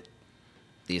why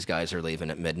these guys are leaving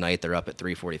at midnight. They're up at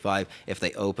 3:45. If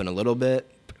they open a little bit,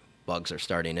 bugs are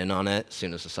starting in on it. As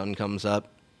soon as the sun comes up,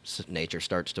 nature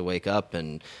starts to wake up,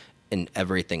 and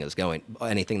everything is going.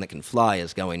 Anything that can fly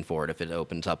is going for it. If it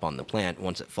opens up on the plant,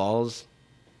 once it falls,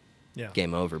 Yeah.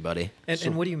 game over, buddy.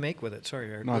 And what do you make with it?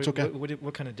 Sorry, Eric. No, it's okay.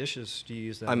 What kind of dishes do you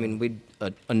use that? I in? mean,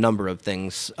 a number of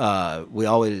things. We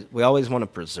always want to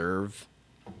preserve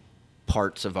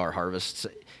parts of our harvests.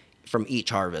 From each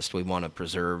harvest, we want to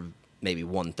preserve maybe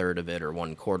 1/3 of it or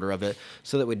 1/4 of it,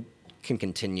 so that we can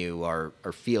continue our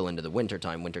feel into the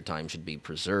wintertime. Wintertime should be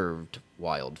preserved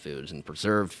wild foods and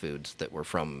preserved foods that were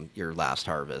from your last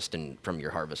harvest and from your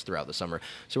harvest throughout the summer.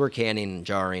 So we're canning,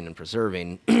 jarring, and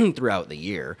preserving throughout the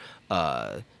year.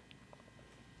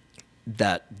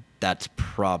 That's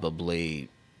probably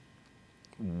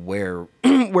where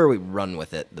we run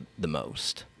with it the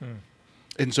most.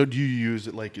 And so do you use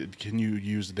it like, can you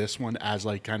use this one as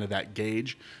like kind of that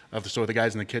gauge of, so the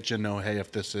guys in the kitchen know, hey,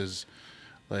 if this is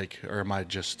like, or am I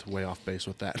just way off base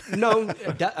with that? No,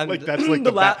 Like that's like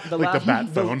the bat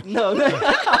phone. No,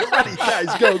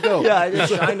 Guys, go. yeah, I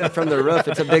just shined it from the roof.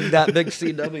 It's that big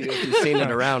CW. If you've seen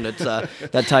it around, it's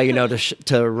that's how you know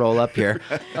to roll up here.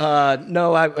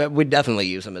 No, we definitely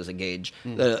use them as a gauge.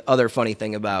 The other funny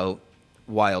thing about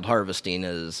wild harvesting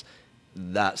is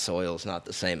that soil's not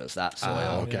the same as that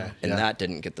soil. Okay. And Yeah. that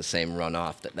didn't get the same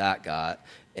runoff that got,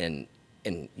 and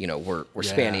you know we're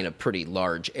spanning a pretty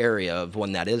large area of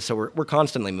when that is, so we're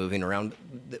constantly moving around.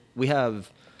 We have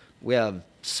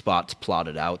spots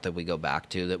plotted out that we go back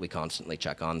to that we constantly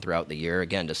check on throughout the year,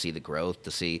 again to see the growth,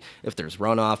 to see if there's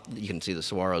runoff. You can see the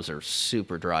saguaros are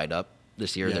super dried up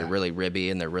this year. Yeah. They're really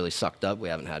ribby and they're really sucked up. We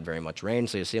haven't had very much rain,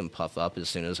 so you see them puff up as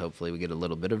soon as hopefully we get a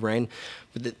little bit of rain.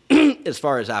 But as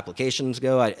far as applications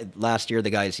go, last year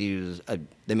the guys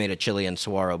they made a Chilean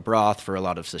saguaro broth for a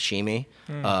lot of sashimi,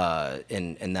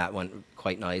 and that went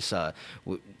quite nice.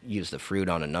 We used the fruit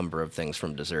on a number of things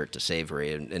from dessert to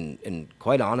savory, and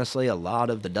quite honestly, a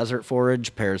lot of the desert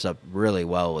forage pairs up really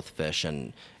well with fish,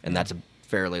 and that's a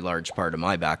fairly large part of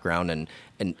my background,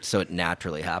 and so it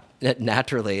naturally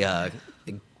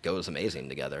it goes amazing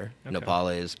together. Okay.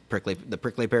 Nopales, the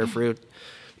prickly pear fruit,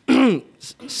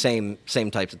 same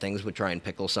types of things. We try and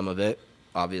pickle some of it.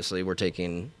 Obviously, we're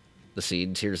taking the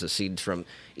seeds. Here's the seeds from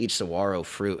each saguaro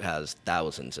fruit has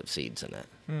thousands of seeds in it.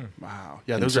 Wow.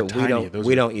 Yeah, And those so are tiny.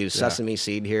 we don't use sesame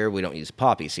seed here. We don't use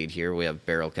poppy seed here. We have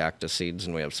barrel cactus seeds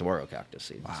and we have saguaro cactus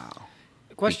seeds. Wow.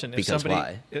 Question: because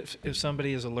why? If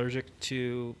somebody is allergic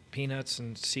to peanuts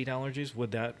and seed allergies,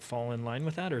 would that fall in line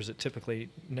with that, or is it typically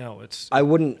no? It's I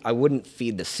wouldn't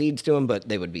feed the seeds to them, but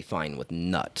they would be fine with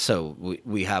nuts. So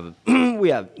we have we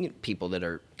have people that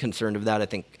are concerned of that. I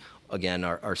think again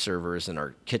our servers and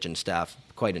our kitchen staff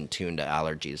quite in tune to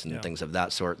allergies and Yeah. things of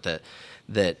that sort.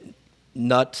 That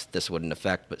nuts this wouldn't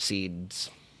affect, but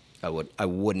seeds I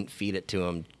wouldn't feed it to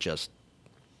them just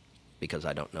because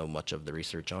I don't know much of the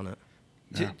research on it.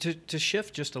 To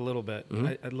shift just a little bit,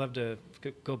 I'd love to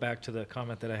go back to the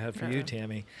comment that I had for you,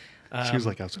 Tammy. She was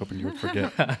like, I was hoping you would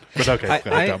forget. But okay,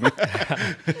 go ahead, tell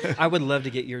me. I would love to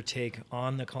get your take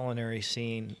on the culinary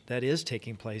scene that is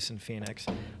taking place in Phoenix.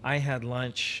 I had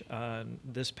lunch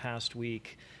this past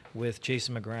week with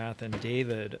Jason McGrath and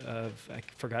David I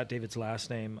forgot David's last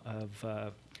name,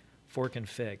 of Fork and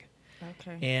Fig.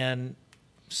 Okay. And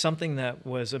something that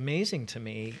was amazing to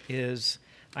me is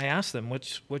I asked them,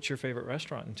 what's your favorite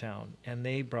restaurant in town? And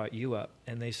they brought you up,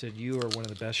 and they said you are one of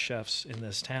the best chefs in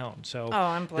this town. So Oh,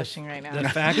 I'm blushing right now. the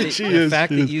fact that, She the is,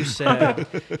 fact she that is. you said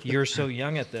you're so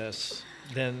young at this,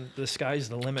 then the sky's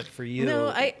the limit for you. No,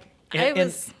 I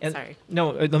was sorry.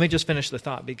 No, let me just finish the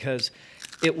thought, because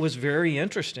it was very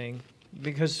interesting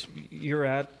because you're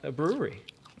at a brewery.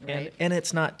 Right. And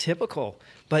it's not typical,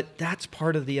 but that's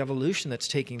part of the evolution that's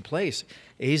taking place.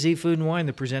 AZ Food and Wine,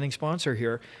 the presenting sponsor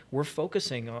here, we're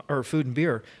focusing on, or Food and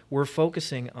Beer, we're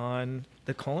focusing on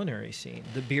the culinary scene,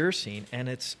 the beer scene, and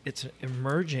it's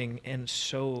emerging and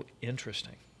so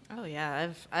interesting. Oh yeah,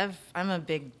 I'm a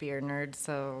big beer nerd,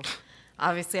 so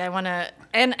obviously I want to,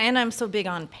 and I'm so big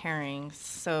on pairings,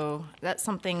 so that's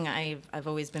something I've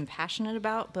always been passionate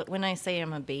about. But when I say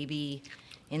I'm a baby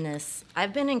in this,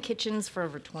 I've been in kitchens for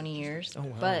over 20 years, Oh,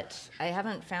 wow. but I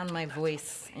haven't found my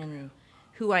voice in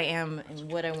who I am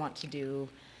and what I want to do.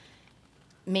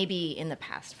 Maybe in the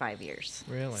past 5 years.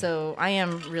 Really? So I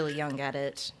am really young at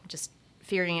it, just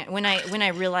figuring it. When I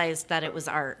realized that it was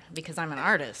art, because I'm an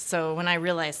artist. So when I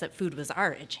realized that food was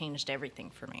art, it changed everything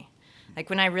for me. Like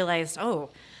when I realized, oh,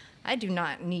 I do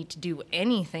not need to do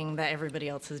anything that everybody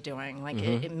else is doing. Like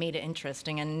it made it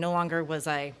interesting, and no longer was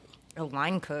I a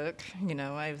line cook.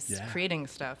 I was creating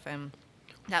stuff, and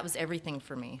that was everything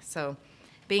for me. So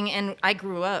and I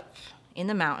grew up in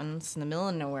the mountains in the middle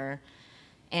of nowhere.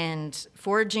 And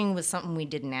foraging was something we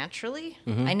did naturally.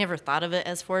 I never thought of it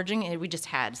as foraging. We just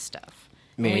had stuff.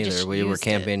 Me And neither. just We were used it.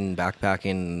 camping,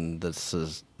 backpacking.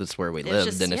 That's where we It's lived,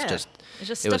 just- and yeah. it It's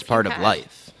just was stuff part you of had.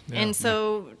 life. And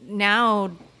so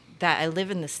now that I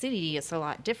live in the city, it's a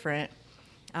lot different.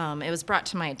 It was brought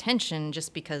to my attention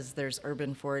just because there's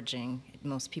urban foraging.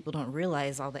 Most people don't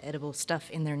realize all the edible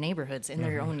stuff in their neighborhoods, in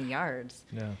their own yards.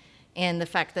 Yeah. And the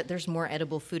fact that there's more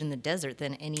edible food in the desert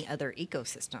than any other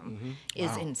ecosystem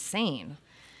is insane.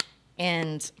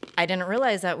 And I didn't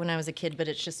realize that when I was a kid, but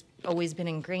it's just always been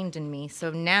ingrained in me.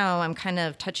 So now I'm kind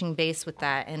of touching base with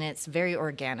that, and it's very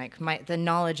organic. The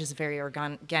knowledge is very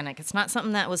organic. It's not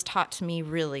something that was taught to me,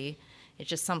 really. It's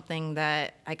just something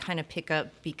that I kind of pick up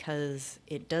because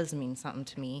it does mean something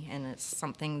to me, and it's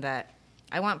something that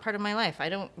I want part of my life. I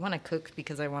don't want to cook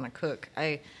because I want to cook.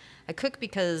 I cook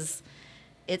because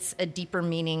it's a deeper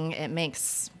meaning. It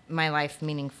makes my life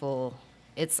meaningful.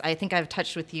 I think I've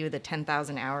touched with you the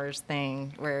 10,000 hours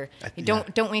thing, where you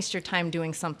don't waste your time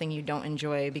doing something you don't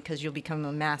enjoy, because you'll become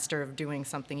a master of doing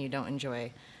something you don't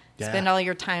enjoy. Yeah. Spend all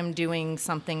your time doing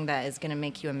something that is going to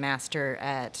make you a master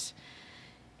at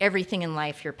everything in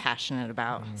life you're passionate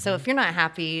about. So if you're not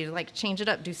happy, change it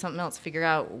up, do something else, figure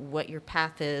out what your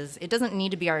path is. It doesn't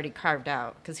need to be already carved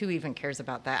out, because who even cares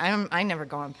about that? I never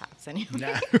go on paths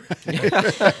anyway.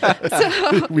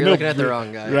 You're looking at the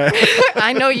wrong guy.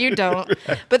 I know you don't.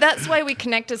 But that's why we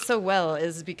connected so well,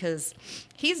 is because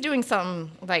he's doing something,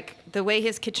 like the way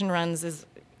his kitchen runs is,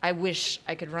 I wish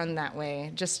I could run that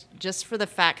way, just for the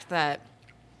fact that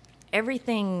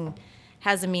everything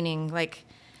has a meaning. Like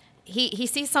he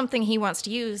sees something he wants to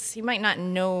use. He might not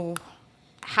know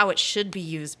how it should be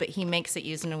used, but he makes it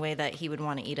used in a way that he would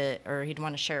want to eat it, or he'd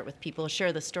want to share it with people,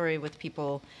 share the story with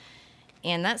people.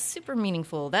 And that's super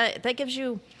meaningful. That gives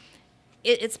you,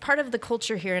 it's part of the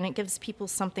culture here, and it gives people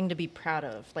something to be proud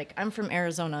of. Like, I'm from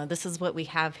Arizona. This is what we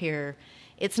have here.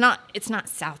 It's not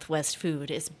Southwest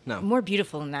food. It's more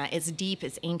beautiful than that. It's deep,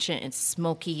 it's ancient, it's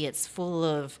smoky, it's full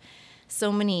of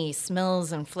so many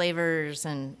smells and flavors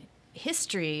and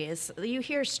history. You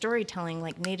hear storytelling,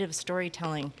 like native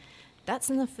storytelling.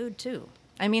 That's in the food too.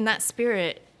 I mean, that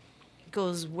spirit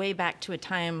goes way back to a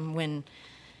time when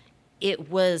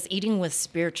eating was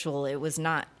spiritual. It was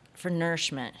not for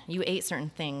nourishment. You ate certain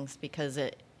things because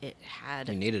it had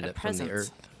You needed a it presence. from the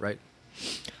earth, right?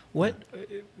 What,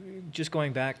 just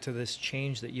going back to this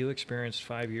change that you experienced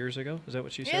 5 years ago, is that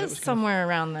what you said? It was somewhere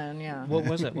around then, yeah. What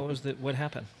was it? What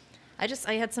happened?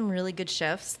 I had some really good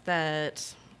chefs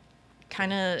that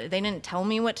they didn't tell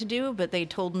me what to do, but they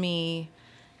told me,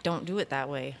 don't do it that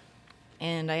way.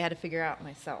 And I had to figure out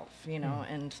myself,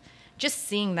 and just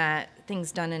seeing that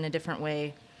things done in a different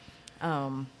way.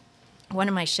 One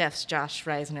of my chefs, Josh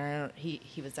Reisner,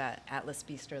 he was at Atlas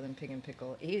Bistro and Pig and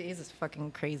Pickle. He's this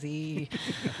fucking crazy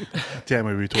Damn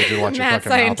it, we told you to watch your mad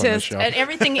fucking mouth on this scientist. show. And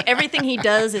everything he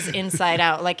does is inside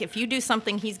out. Like, if you do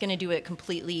something, he's going to do it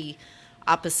completely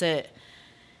opposite.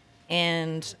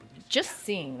 And just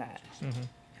seeing that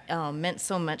meant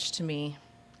so much to me.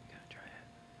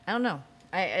 I don't know.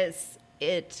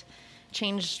 It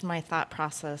changed my thought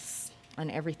process on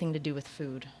everything to do with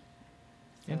food.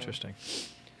 Interesting.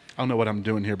 I don't know what I'm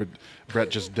doing here, but Brett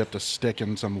just dipped a stick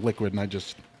in some liquid, and I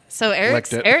just So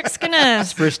Licked it. Eric's gonna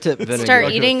Spruce tip vinegar.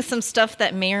 start eating some stuff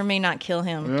that may or may not kill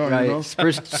him. Yeah, Right, you know?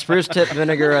 spruce tip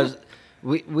vinegar.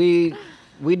 We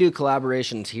do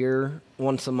collaborations here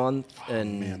once a month,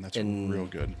 and Man, that's and, real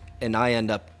good. And I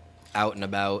end up out and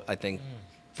about, I think,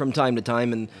 from time to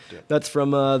time, and that's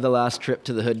from the last trip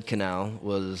to the Hood Canal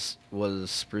was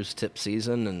spruce tip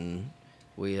season, and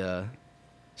we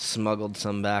smuggled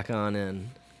some back on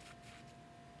in.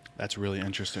 That's really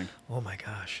interesting. Oh my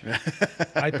gosh.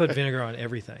 I put vinegar on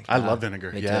everything. I love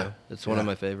vinegar. Me Yeah. too. It's one of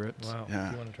my favorites. Wow.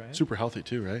 Yeah. You want to try it? Super healthy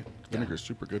too, right? Vinegar's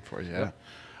super good for you. Yeah.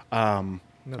 I don't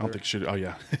Another- think should. Oh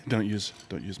yeah. don't use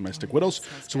my stick. What else?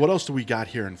 So what else do we got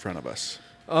here in front of us?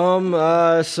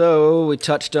 So we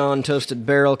touched on toasted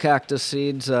barrel cactus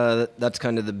seeds. That's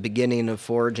kind of the beginning of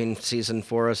foraging season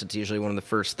for us. It's usually one of the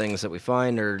first things that we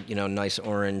find, or nice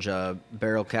orange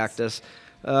barrel cactus.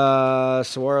 The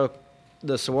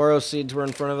saguaro seeds were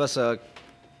in front of us. An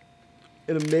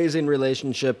amazing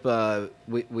relationship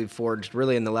we've forged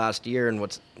really in the last year. And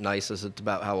what's nice is it's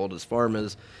about how old his farm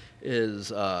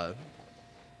is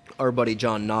our buddy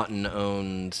John Naughton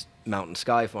owns Mountain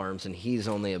Sky Farms, and he's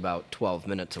only about 12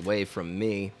 minutes away from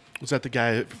me. Was that the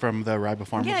guy from the Riba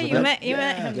Farm? Yeah, Was you it? met him.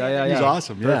 Yeah. He's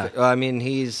awesome. Yeah. Perfect. I mean,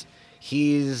 he's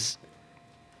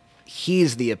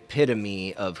the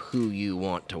epitome of who you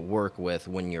want to work with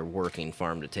when you're working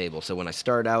farm to table. So when I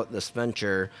start out this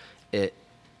venture,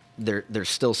 there's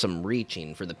still some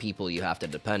reaching for the people you have to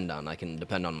depend on. I can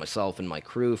depend on myself and my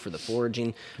crew for the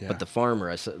foraging, Yeah. but the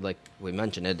farmer, like we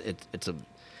mentioned, it's a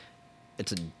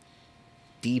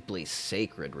deeply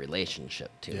sacred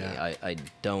relationship to Yeah. me.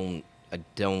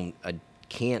 I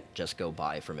can't just go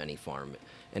buy from any farm.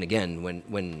 And again,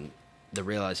 when the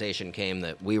realization came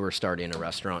that we were starting a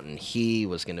restaurant and he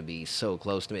was going to be so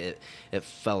close to me, it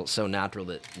felt so natural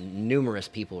that numerous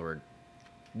people were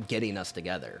getting us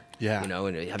together. Yeah.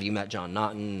 And have you met John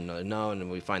Naughton? No. And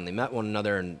we finally met one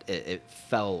another, and it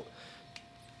felt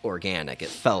organic. It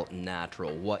felt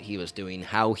natural. What he was doing,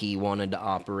 how he wanted to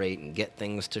operate and get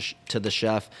things to the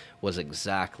chef was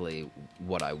exactly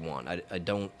what I want. I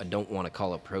don't want to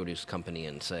call a produce company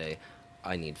and say,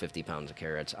 I need 50 pounds of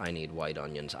carrots. I need white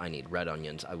onions. I need red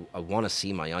onions. I want to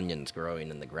see my onions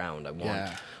growing in the ground. I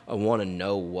want to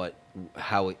know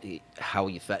how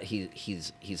he fed.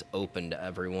 He's open to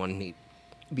everyone.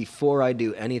 Before I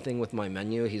do anything with my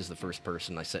menu, he's the first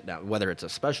person I sit down. Whether it's a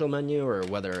special menu or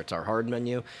whether it's our hard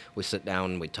menu, we sit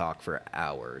down and we talk for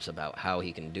hours about how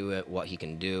he can do it, what he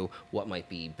can do, what might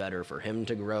be better for him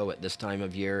to grow at this time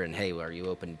of year. And hey, are you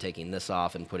open to taking this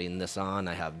off and putting this on?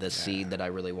 I have this seed that I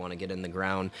really want to get in the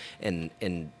ground. And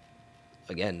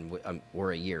again,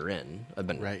 we're a year in. I've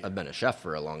been a chef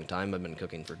for a long time. I've been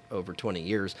cooking for over 20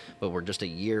 years, but we're just a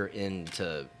year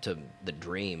into the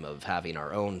dream of having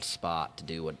our own spot to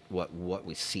do what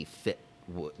we see fit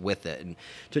with it, and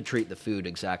to treat the food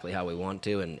exactly how we want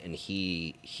to. And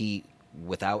he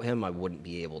without him, I wouldn't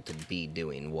be able to be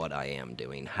doing what I am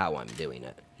doing, how I'm doing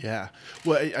it. Yeah.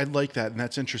 Well, I like that, and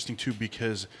that's interesting too,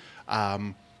 because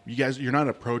you guys, you're not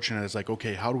approaching it as like,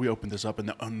 okay, how do we open this up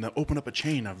and open up a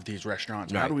chain of these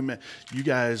restaurants? How do we? You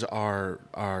guys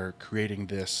are creating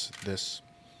this.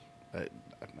 I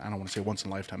don't want to say once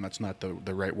in a lifetime. That's not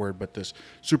the right word, but this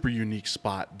super unique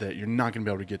spot that you're not going to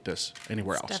be able to get this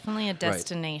anywhere else. Definitely a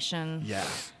destination. Yeah.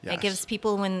 Yes. It gives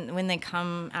people when they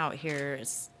come out here.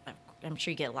 I'm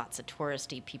sure you get lots of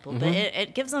touristy people, but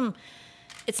it gives them.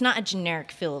 It's not a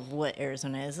generic feel of what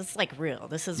Arizona is. It's like real.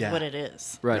 This is what it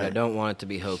is. Right. I don't want it to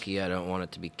be hokey. I don't want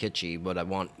it to be kitschy. But I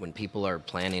want, when people are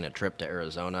planning a trip to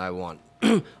Arizona, I want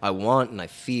and I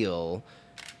feel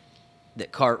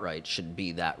that Cartwright should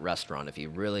be that restaurant. If you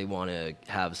really want to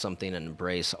have something and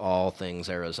embrace all things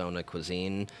Arizona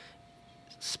cuisine,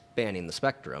 spanning the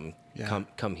spectrum,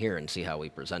 come here and see how we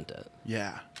present it.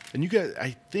 Yeah. And you guys,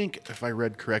 I think if I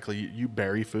read correctly, you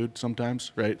bury food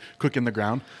sometimes, right? Cook in the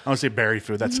ground. I don't say bury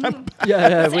food. That's not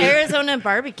bad. It's Arizona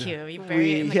barbecue. You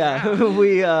bury it in the ground.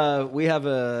 we have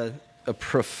a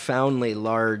profoundly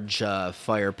large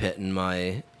fire pit on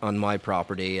my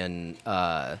property, and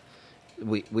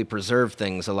we preserve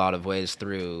things a lot of ways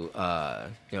through.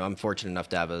 I'm fortunate enough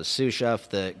to have a sous chef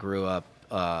that grew up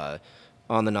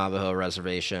on the Navajo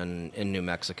reservation in New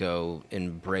Mexico,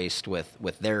 embraced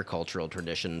with their cultural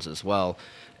traditions as well,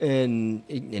 and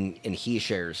he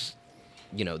shares,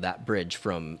 that bridge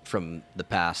from the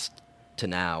past to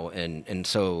now, and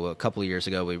so a couple of years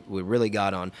ago we really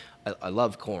got on. I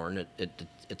love corn.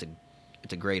 It's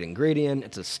a great ingredient.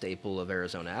 It's a staple of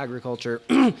Arizona agriculture,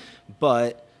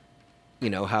 but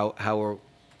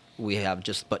we have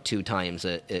just but 2 times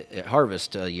at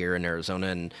harvest a year in Arizona,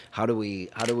 and how do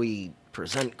we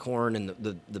present corn? And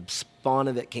the spawn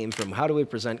of it came from, how do we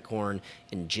present corn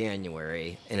in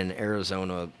January in an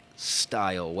Arizona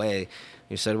style way?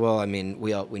 You said, well, I mean,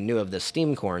 we knew of the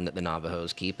steam corn that the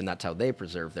Navajos keep, and that's how they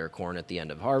preserve their corn at the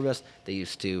end of harvest. They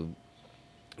used to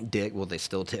dig, well, they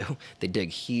still do. They dig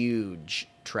huge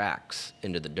tracks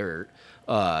into the dirt,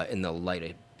 and they'll light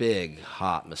a big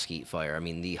hot mesquite fire. I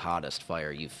mean, the hottest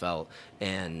fire you felt.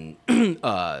 And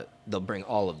they'll bring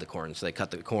all of the corn. So they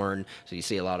cut the corn. So you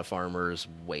see a lot of farmers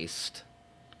waste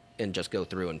and just go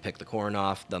through and pick the corn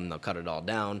off. Then they'll cut it all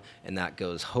down, and that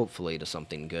goes hopefully to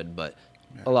something good. But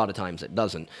a lot of times it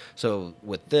doesn't. So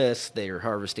with this, they're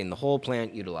harvesting the whole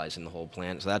plant, utilizing the whole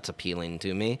plant. So that's appealing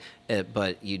to me.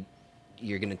 But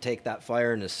you're going to take that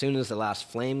fire, and as soon as the last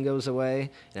flame goes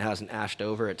away and it hasn't ashed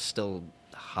over, it's still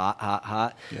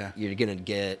hot. Yeah. You're going to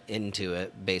get into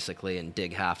it basically and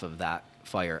dig half of that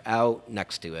fire out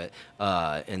next to it,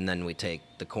 and then we take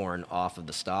the corn off of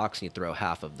the stalks, and you throw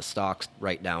half of the stalks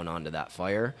right down onto that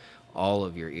fire. All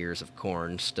of your ears of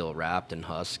corn still wrapped in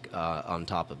husk on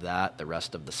top of that, the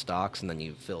rest of the stalks, and then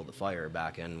you fill the fire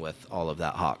back in with all of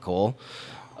that hot coal.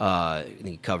 And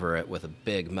you cover it with a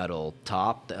big metal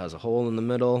top that has a hole in the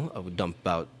middle. I would dump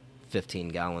about 15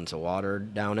 gallons of water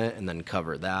down it, and then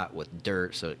cover that with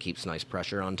dirt so it keeps nice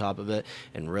pressure on top of it.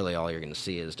 And really all you're going to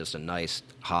see is just a nice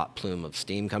hot plume of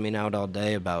steam coming out all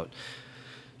day. About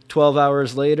 12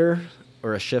 hours later,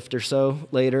 or a shift or so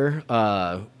later,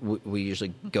 we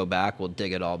usually go back, we'll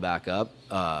dig it all back up,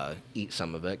 eat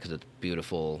some of it because it's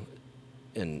beautiful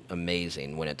and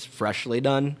amazing when it's freshly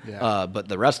done. Yeah. But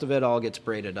the rest of it all gets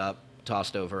braided up,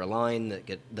 tossed over a line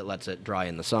that lets it dry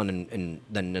in the sun, and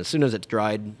then as soon as it's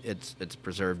dried, it's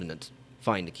preserved and it's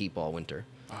fine to keep all winter.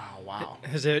 Oh, wow.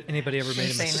 Has anybody ever made a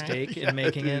Insane, right? mistake in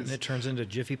making it and it turns into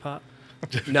Jiffy Pop?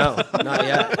 No, not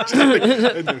yet.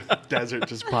 In the desert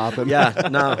just popping. Yeah,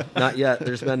 no, not yet.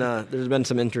 There's been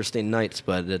some interesting nights,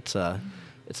 but it's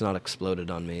not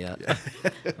exploded on me yet.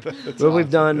 What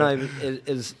we've done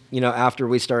is after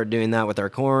we started doing that with our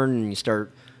corn, and you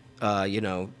start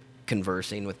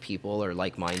conversing with people or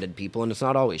like-minded people, and it's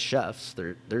not always chefs.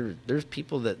 There's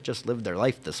people that just live their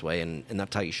life this way, and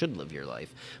that's how you should live your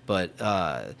life. But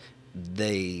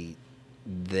they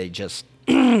just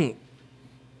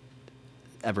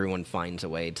everyone finds a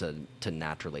way to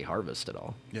naturally harvest it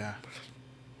all. Yeah.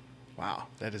 Wow,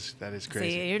 that is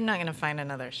crazy. See, you're not going to find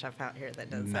another chef out here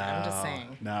that does that. I'm just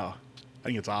saying. No, I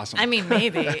think it's awesome. I mean,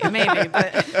 maybe,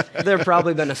 but There's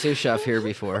probably been a sous chef here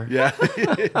before. yeah.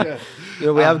 Yeah.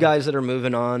 We have guys that are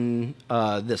moving on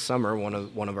this summer. One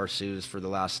of our sous for the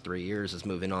last 3 years is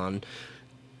moving on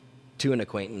to an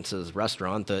acquaintance's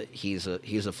restaurant. That he's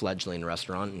a fledgling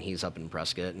restaurant, and he's up in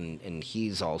Prescott, and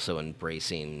he's also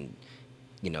embracing,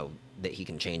 that he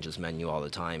can change his menu all the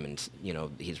time, and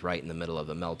he's right in the middle of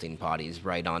a melting pot.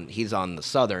 He's on the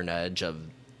southern edge of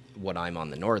what I'm on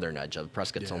the northern edge of.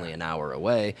 Prescott's only an hour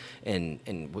away, and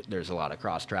there's a lot of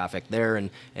cross traffic there,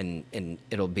 and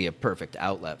it'll be a perfect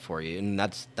outlet for you. And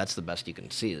that's the best you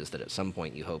can see, is that at some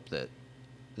point you hope that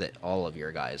all of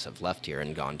your guys have left here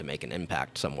and gone to make an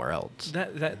impact somewhere else.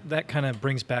 That kind of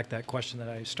brings back that question that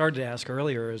I started to ask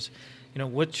earlier is,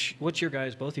 what's your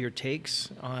guys, both of your takes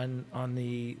on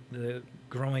the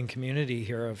growing community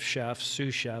here of chefs,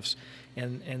 sous chefs,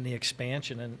 and the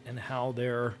expansion and how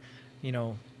they're,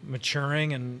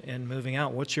 maturing and moving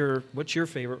out. What's your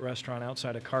favorite restaurant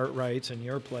outside of Cartwright's and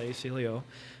your place, Elio?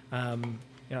 I'm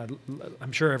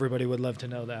sure everybody would love to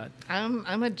know that.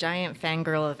 I'm a giant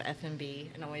fangirl of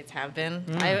F&B and always have been.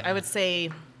 I would say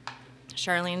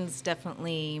Charlene's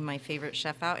definitely my favorite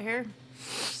chef out here.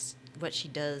 What she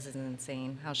does is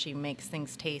insane. How she makes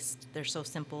things taste. They're so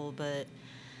simple, but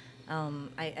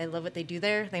I love what they do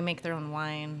there. They make their own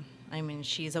wine. I mean,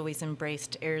 she's always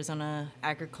embraced Arizona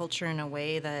agriculture in a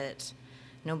way that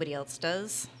nobody else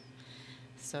does.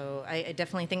 So I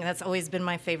definitely think that's always been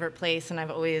my favorite place, and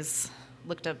I've always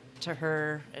looked up to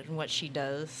her and what she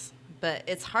does. But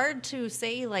it's hard to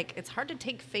say, it's hard to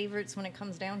take favorites when it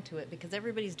comes down to it, because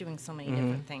everybody's doing so many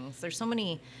different things. There's so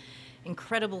many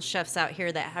incredible chefs out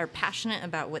here that are passionate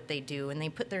about what they do, and they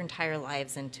put their entire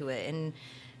lives into it. And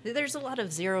there's a lot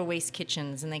of zero waste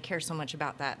kitchens, and they care so much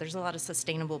about that. There's a lot of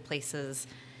sustainable places,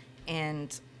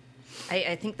 and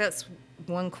I think that's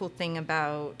one cool thing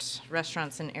about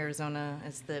restaurants in Arizona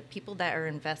is the people that are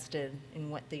invested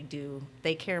in what they do.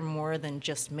 They care more than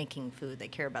just making food. They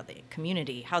care about the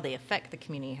community, how they affect the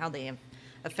community, how they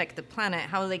affect the planet,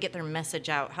 how they get their message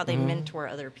out, how they mentor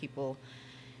other people.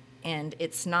 And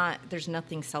there's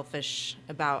nothing selfish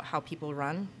about how people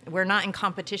run. We're not in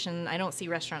competition. I don't see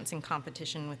restaurants in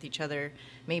competition with each other.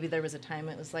 Maybe there was a time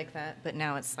it was like that, but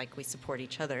now it's like we support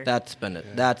each other. That's been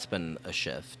a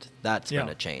shift. That's been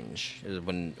a change.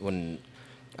 When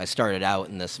I started out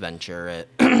in this venture,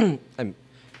 I'm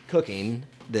cooking.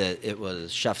 It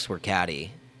was chefs were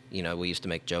catty. We used to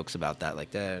make jokes about that,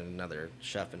 like another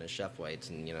chef in his chef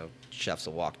whites, and chefs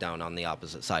will walk down on the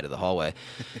opposite side of the hallway.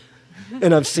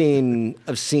 and I've seen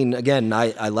again.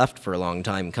 I left for a long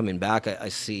time. Coming back, I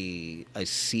see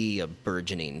a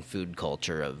burgeoning food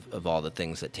culture of all the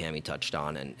things that Tammy touched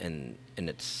on, and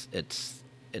it's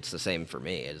the same for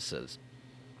me. It's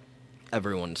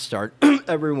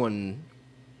everyone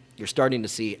you're starting to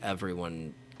see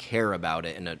everyone care about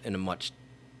it in a much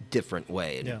different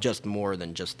way, Yeah. just more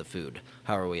than just the food.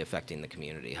 How are we affecting the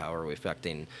community? How are we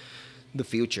affecting the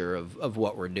future of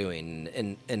what we're doing,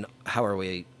 and how are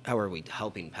we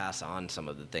helping pass on some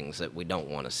of the things that we don't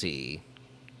want to see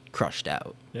crushed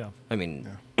out? Yeah. I mean,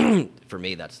 for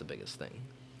me, that's the biggest thing.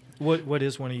 What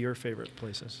is one of your favorite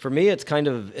places? For me, it's kind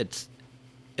of it's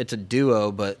a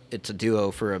duo, but it's a duo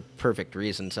for a perfect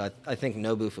reason. So I think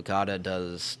Nobu Fukada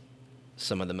does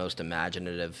some of the most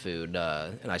imaginative food,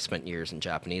 and I spent years in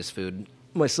Japanese food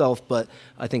myself, but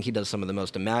I think he does some of the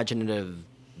most imaginative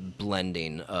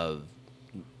blending of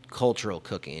cultural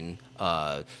cooking,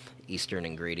 Eastern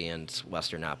ingredients,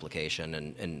 Western application,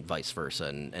 and vice versa.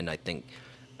 And I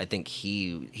think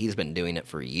he's been doing it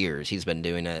for years. He's been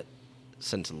doing it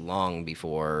since long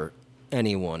before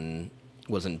anyone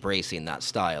was embracing that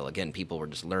style. Again, people were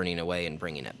just learning away and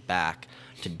bringing it back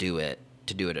to do it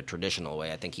a traditional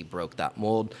way. I think he broke that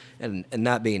mold. And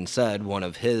that being said, one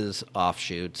of his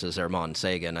offshoots is Herman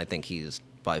Sagan. I think he's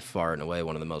by far and away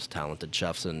one of the most talented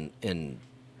chefs in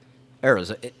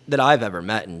Arizona that I've ever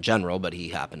met in general, but he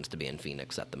happens to be in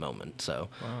Phoenix at the moment. So,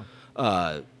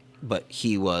 Wow. but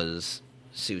he was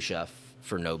sous chef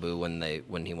for Nobu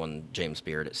when he won James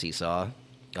Beard at Seesaw,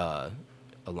 a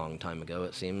long time ago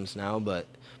it seems now. But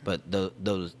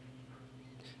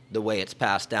the way it's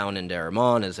passed down into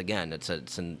Herman is, again, it's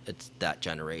that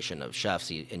generation of chefs,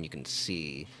 and you can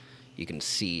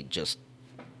see just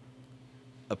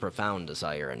a profound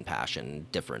desire and passion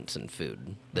difference in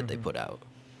food that they put out.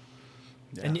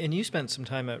 Yeah. And you spent some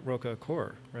time at Roca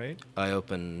Accor, right? I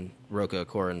opened Roca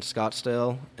Accor in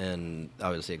Scottsdale, and I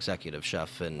was the executive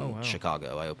chef in Oh, wow.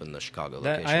 Chicago. I opened the Chicago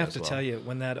That, location I have as to well. tell you,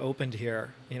 when that opened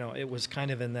here, it was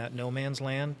kind of in that no man's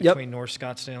land Yep. between North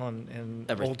Scottsdale and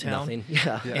Everything- Old Town. nothing.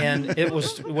 Yeah. And it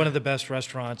was one of the best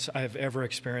restaurants I've ever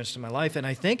experienced in my life. And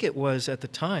I think it was, at the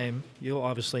time, you'll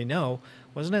obviously know,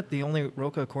 wasn't it the only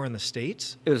Roca Accor in the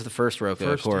States? It was the first Roca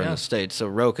First, Accor in yeah. the States. So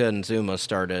Roca and Zuma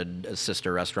started as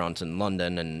sister restaurants in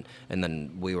London, and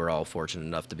then we were all fortunate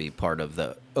enough to be part of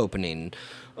the opening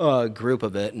group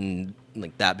of it. And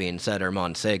like that being said,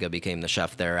 Herman Sega became the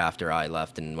chef there after I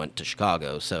left and went to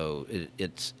Chicago. So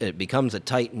it becomes a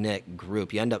tight knit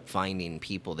group. You end up finding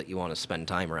people that you want to spend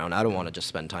time around. I don't want to just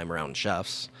spend time around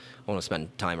chefs. I want to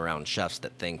spend time around chefs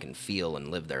that think and feel and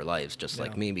live their lives just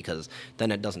like Yeah. me, because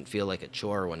then it doesn't feel like a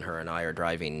chore when her and I are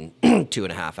driving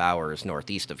 2.5 hours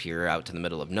northeast of here out to the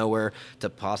middle of nowhere to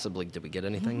possibly, did we get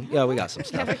anything? Yeah, we got some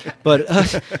stuff. But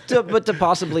to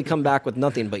possibly come back with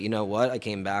nothing. But you know what? I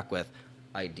came back with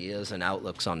ideas and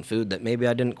outlooks on food that maybe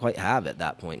I didn't quite have at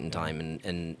that point in time,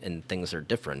 and things are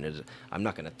different. I'm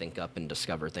not going to think up and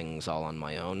discover things all on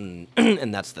my own,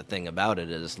 and that's the thing about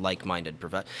it is like-minded.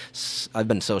 I've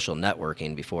been social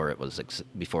networking before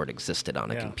it existed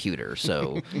on a Yeah. computer.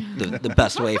 So the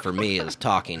best way for me is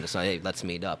talking to say, hey, let's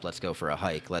meet up, let's go for a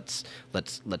hike, let's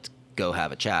go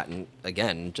have a chat. And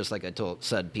again, just like I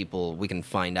said, people, we can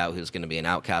find out who's going to be an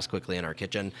outcast quickly in our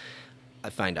kitchen. I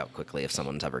find out quickly if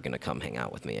someone's ever going to come hang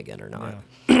out with me again or not.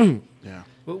 Yeah. Yeah.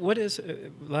 What is,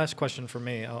 last question for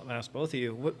me, I'll ask both of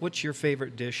you. What's your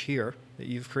favorite dish here that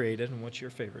you've created, and what's your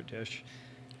favorite dish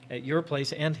at your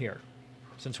place and here,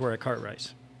 since we're at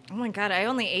Cartwright's? Oh my God, I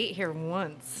only ate here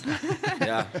once.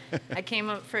 Yeah. I came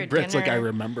up for Brett's dinner. like, I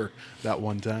remember that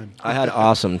one time. I had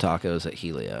awesome tacos at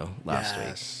Helio last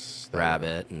Yes, week. that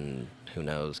Rabbit and who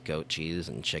knows, goat cheese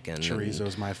and chicken.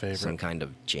 Chorizo's my favorite. Some kind of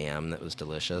jam that was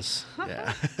delicious.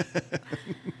 Yeah.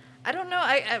 I don't know.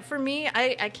 For me,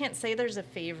 I can't say there's a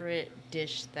favorite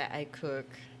dish that I cook.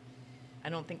 I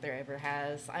don't think there ever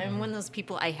has. I'm one of those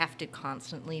people, I have to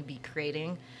constantly be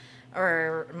creating,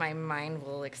 or my mind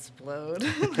will explode.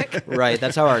 Like, Right,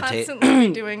 that's how our constantly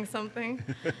be doing something.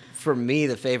 For me,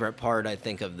 the favorite part, I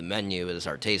think, of the menu is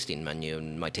our tasting menu,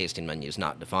 and my tasting menu is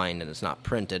not defined and it's not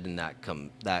printed, and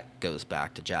that goes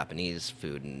back to Japanese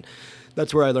food, and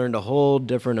that's where I learned a whole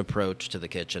different approach to the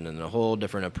kitchen and a whole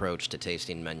different approach to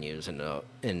tasting menus. And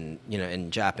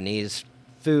in Japanese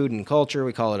food and culture,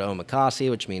 we call it omakase,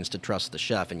 which means to trust the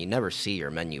chef, and you never see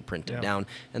your menu printed Yeah. down.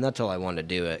 And that's all I want to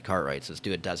do at Cartwright's is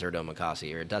do a desert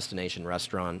omakase or a destination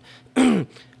restaurant.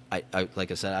 I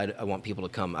like I said, I want people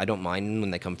to come. I don't mind when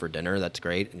they come for dinner. That's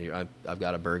great. And I've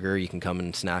got a burger. You can come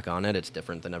and snack on it. It's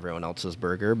different than everyone else's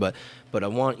burger. But I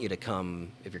want you to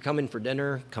come. If you're coming for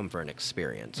dinner, come for an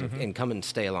experience and come and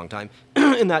stay a long time.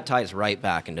 And that ties right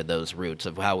back into those roots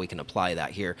of how we can apply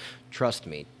that here. Trust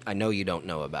me, I know you don't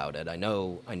know about it. I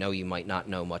know you might not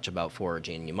know much about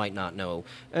foraging. You might not know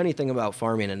anything about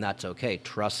farming, and that's okay.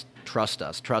 Trust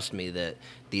us. Trust me that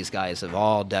these guys have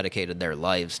all dedicated their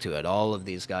lives to it. All of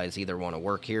these guys either want to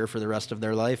work here for the rest of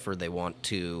their life or they want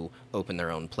to open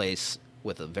their own place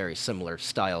with a very similar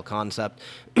style concept.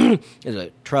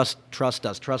 Trust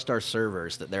us, trust our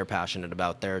servers that they're passionate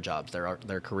about their jobs.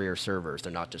 They're career servers.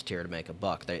 They're not just here to make a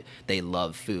buck. They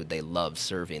love food. They love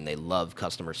serving. They love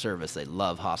customer service. They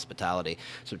love hospitality.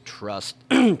 So trust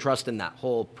in that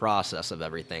whole process of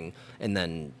everything. And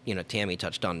then, Tammy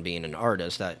touched on being an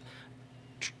artist.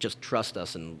 Just trust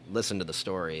us and listen to the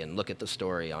story and look at the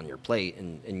story on your plate,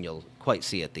 and you'll quite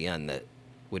see at the end that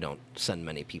we don't send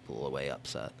many people away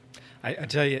upset. I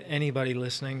tell you, anybody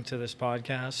listening to this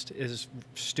podcast is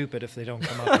stupid if they don't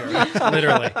come up here.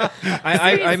 Literally.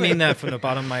 I mean that from the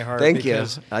bottom of my heart. Thank you.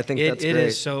 Because I think that's great. It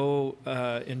is so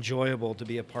enjoyable to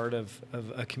be a part of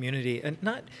a community, and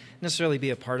not necessarily be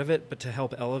a part of it, but to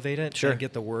help elevate it Sure. and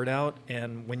get the word out.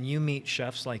 And when you meet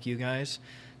chefs like you guys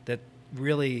that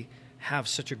really have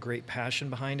such a great passion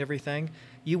behind everything,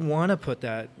 you want to put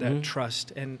that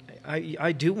trust, and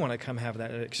I do want to come have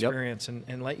that experience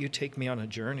and let you take me on a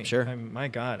journey. Sure. My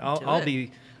God,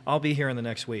 I'll be here in the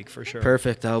next week for sure.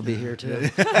 Perfect. I'll be here too.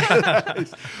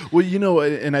 Well,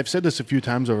 and I've said this a few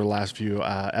times over the last few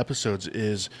episodes,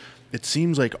 is it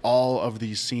seems like all of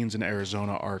these scenes in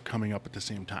Arizona are coming up at the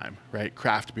same time, right?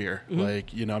 Craft beer.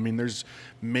 There's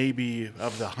maybe,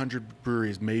 of the 100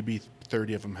 breweries, maybe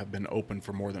 30 of them have been open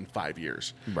for more than 5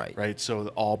 years. Right. So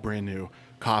all brand new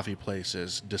coffee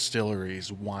places,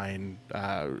 distilleries,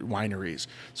 wineries.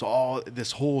 So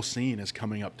this whole scene is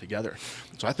coming up together.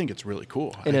 So I think it's really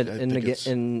cool.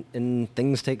 And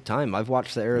things take time. I've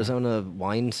watched the Arizona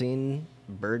wine scene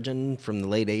burgeon from the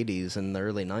late 80s and the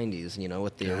early 90s,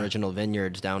 with the original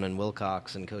vineyards down in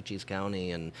Wilcox and Cochise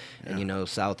County and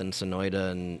south in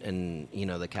Sonoyta and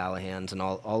the Callahans and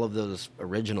all of those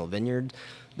original vineyards.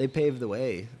 They paved the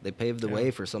way. They paved the way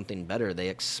for something better. They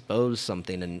exposed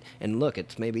something. And look,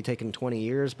 it's maybe taken 20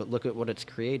 years, but look at what it's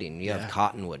creating. You have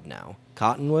Cottonwood now.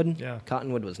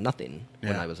 Cottonwood was nothing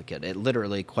when I was a kid.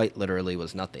 It quite literally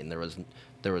was nothing.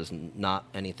 There was not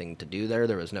anything to do there.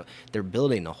 They're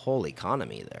building a whole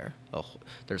economy there.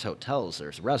 There's hotels,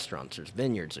 there's restaurants, there's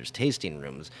vineyards, there's tasting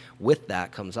rooms. With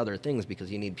that comes other things because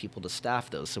you need people to staff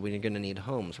those. So we're going to need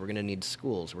homes, we're going to need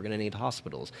schools, we're going to need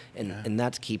hospitals, and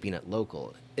that's keeping it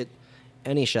local.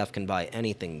 Any chef can buy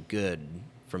anything good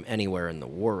from anywhere in the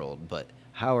world, but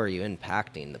how are you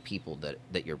impacting the people that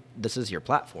this is your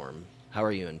platform? How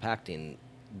are you impacting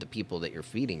the people that you're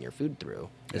feeding your food through?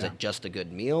 Is it just a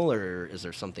good meal, or is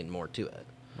there something more to it?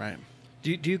 Right.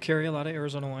 Do you carry a lot of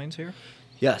Arizona wines here?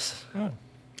 Yes. Oh.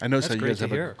 I noticed that you That's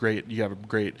guys great have a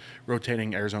great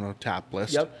rotating Arizona tap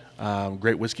list. Yep.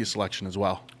 Great whiskey selection as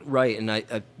well. Right, and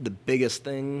the biggest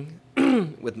thing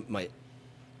with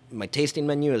my tasting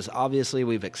menu is obviously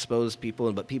we've exposed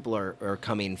people, but people are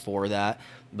coming for that.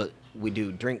 But we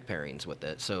do drink pairings with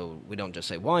it, so we don't just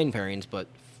say wine pairings, but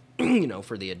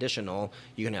for the additional,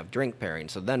 you can have drink pairings.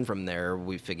 So then from there,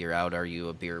 we figure out: are you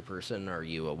a beer person? Are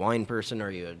you a wine person? Are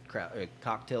you a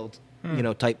cocktail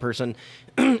type person?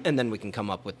 And then we can come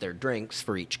up with their drinks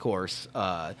for each course,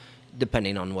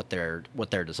 depending on what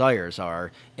their desires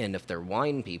are. And if they're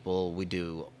wine people, we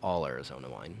do all Arizona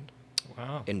wine.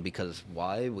 Wow. And because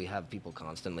why? We have people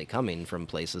constantly coming from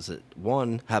places that,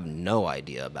 one, have no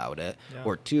idea about it,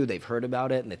 or two, they've heard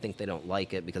about it and they think they don't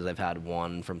like it because they've had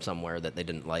one from somewhere that they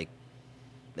didn't like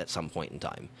at some point in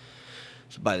time.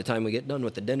 So by the time we get done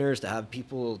with the dinners, to have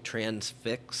people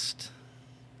transfixed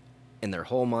and their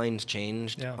whole minds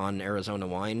changed on Arizona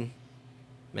wine,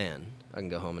 man, I can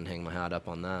go home and hang my hat up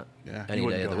on that any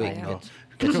day of the week.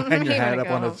 Hang your hat up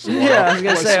on a Yeah, I was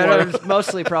going to say, it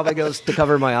mostly probably goes to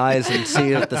cover my eyes and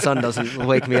see if the sun doesn't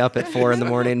wake me up at 4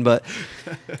 a.m, but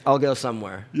I'll go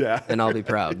somewhere. And I'll be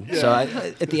proud. So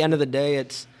at the end of the day,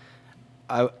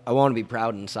 I want to be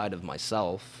proud inside of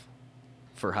myself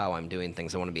for how I'm doing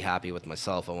things. I want to be happy with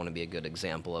myself. I want to be a good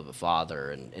example of a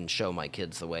father and show my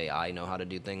kids the way I know how to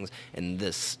do things. And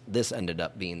this ended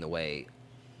up being the way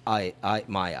my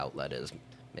outlet is.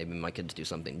 Maybe my kids do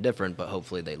something different, but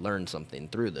hopefully they learn something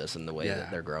through this and the way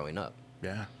that they're growing up.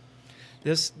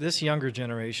 This younger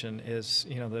generation is,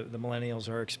 the millennials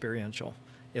are experiential,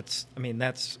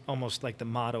 that's almost like the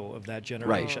motto of that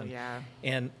generation. Oh, yeah.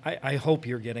 And I hope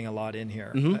you're getting a lot in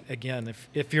here. Again,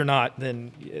 if you're not,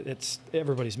 then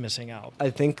everybody's missing out. I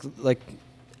think like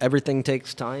everything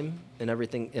takes time, and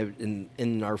everything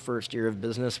in our first year of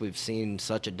business, we've seen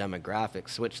such a demographic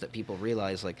switch that people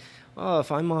realize like, oh,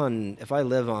 if I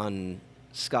live on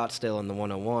Scottsdale in the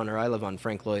 101, or I live on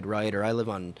Frank Lloyd Wright, or I live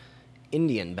on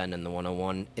Indian Bend in the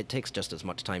 101, it takes just as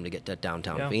much time to get to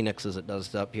downtown Phoenix as it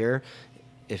does up here.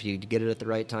 If you get it at the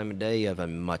right time of day, you have a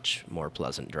much more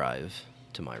pleasant drive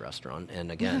to my restaurant.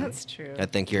 And again, That's true. I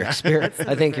think your experience, That's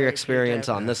a very experience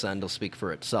true on this end will speak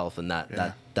for itself, and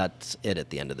that's it. At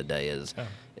the end of the day, is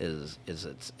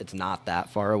it's not that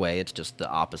far away. It's just the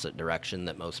opposite direction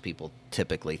that most people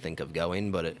typically think of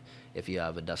going. But if you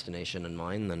have a destination in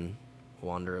mind, then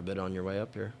wander a bit on your way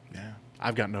up here. Yeah,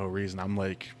 I've got no reason. I'm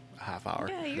like a half hour.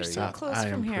 Yeah, you're There so you close I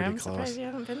am from here. pretty I'm close. surprised you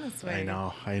haven't been this way.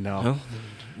 I know. Well,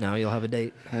 now you'll have a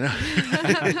date.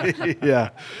 Yeah.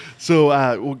 So,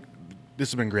 well, this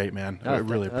has been great, man. I I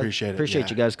really appreciate it. Appreciate Yeah.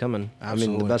 you guys coming. I mean,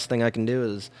 Absolutely. the best thing I can do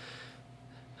is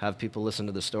have people listen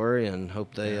to the story and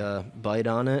hope they bite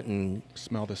on it. And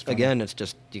Smell this. Funny. again, it's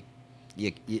just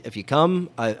you, if you come,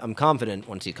 I'm confident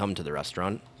once you come to the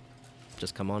restaurant,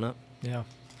 just come on up. Yeah.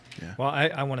 Yeah. Well,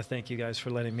 I want to thank you guys for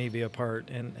letting me be a part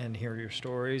and hear your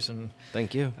stories. And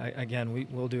Thank you. again,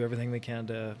 we'll do everything we can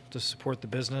to support the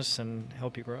business and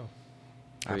help you grow.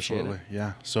 Appreciate it. Absolutely.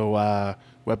 Yeah. So,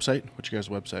 website? What's your guys'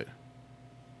 website?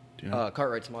 Do you know?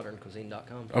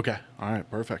 CartwrightsModernCuisine.com. Okay. All right.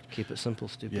 Perfect. Keep it simple,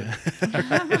 stupid.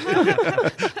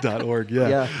 Yeah. .org.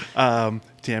 Yeah.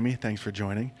 Tammy, thanks for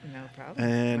joining. No problem.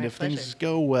 And My if pleasure. things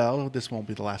go well, this won't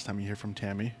be the last time you hear from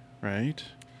Tammy, right?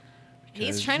 He's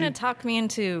Because trying to you- talk me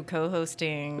into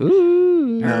co-hosting.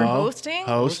 Ooh. Or No. hosting?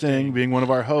 Hosting, being one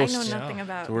of our I hosts. know nothing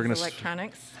about So we're gonna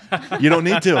electronics. You don't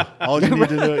need to. All you need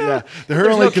to do, her There's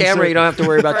only no camera. You don't have to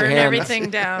worry about your Burn hands. everything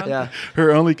down. Yeah.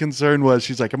 Her only concern was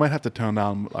she's like, I might have to tone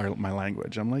down my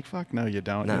language. I'm like, fuck, no, you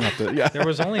don't. No. You don't have to, yeah. There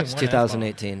was only It's one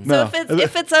 2018. No. So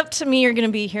if it's up to me, you're going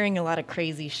to be hearing a lot of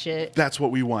crazy shit That's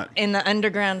what we want. in the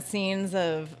underground scenes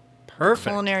of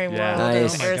Perfect. culinary world Yeah.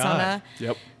 Nice. in Oh my Arizona.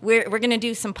 Yep. We're going to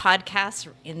do some podcasts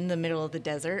in the middle of the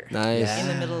desert. Nice. In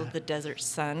the middle of the desert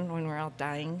sun when we're all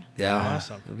dying. Yeah.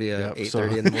 Awesome. It'll be Yep,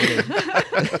 8:30 in the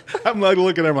morning. I'm like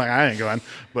looking at her, I'm like, I ain't going.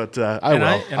 But I will.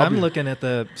 I'll I'm be- looking at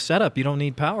the setup. You don't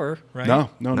need power, right? No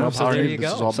So power there needed. you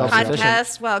This is go. all Self-sufficient.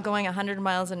 Podcast while going 100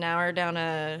 miles an hour down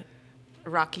a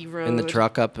rocky road. In the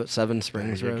truck up at Seven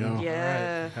Springs There you Road. go.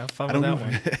 Yeah. Have fun I with don't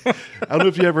that know. one. I don't know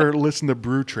if you ever listened to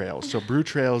Brew Trails. So Brew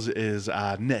Trails is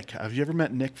Nick. Have you ever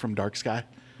met Nick from Dark Sky?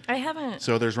 I haven't.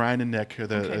 So there's Ryan and Nick,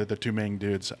 Okay. the two main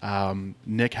dudes.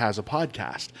 Nick has a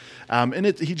podcast, and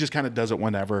he just kind of does it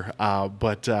whenever.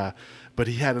 But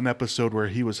he had an episode where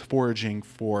he was foraging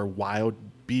for wild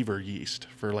beaver yeast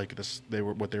for like this.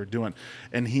 What they were doing,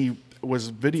 and he was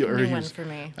video. It's a or new he one was- for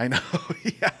me. I know.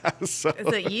 Yeah. So Is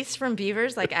it yeast from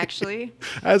beavers? Like actually?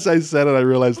 as I said it, I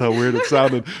realized how weird it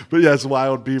sounded. But yes,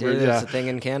 wild beaver. Dude, yeah. it's a thing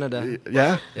in Canada.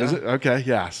 Yeah? Is Yeah. it? Okay,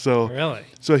 yeah. So Really?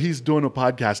 So he's doing a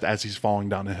podcast as he's falling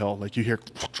down the hill. Like you hear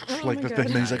like my the God. thing,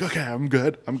 and he's like, okay, I'm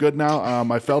good now.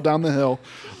 I fell down the hill.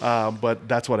 But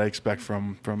that's what I expect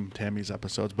from Tammy's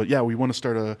episodes. But yeah, we want to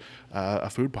start a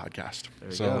food podcast.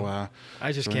 you So go.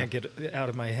 I just can't get out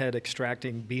of my head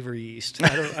extracting beaver yeast.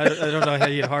 I don't know how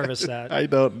you'd harvest that. I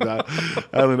don't know.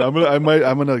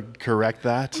 I'm gonna correct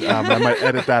that. I might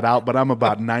edit that out, but I'm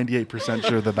about 98%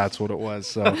 sure that that's what it was.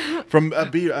 So from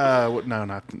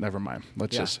never mind.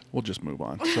 We'll just move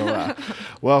on. So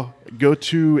well, go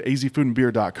to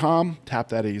azfoodandbeer.com, tap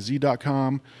that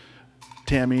az.com.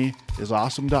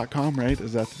 TammyIsAwesome.com, right?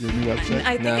 Is that your new website?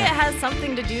 I think No. it has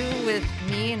something to do with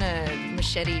me and a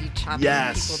machete chopping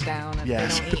Yes. people down if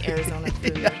Yes. they don't eat Arizona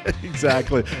food.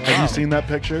 Exactly. Have you seen that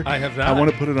picture? I have I not.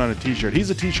 want to put it on a T-shirt. He's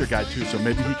a T-shirt guy too, so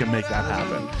maybe he can make that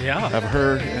happen. Yeah. Of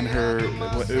her and her.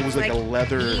 It was like a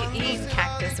leather. Eat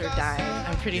cactus or die.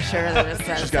 I'm pretty sure that it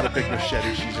says. She's got a big something like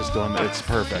machete. She's just doing it. It's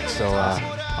perfect. So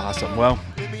awesome. Well,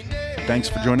 thanks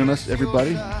for joining us,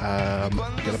 everybody. Get up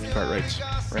to Cartwrights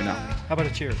right now. How about a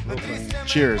cheers? Real quick.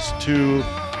 Cheers to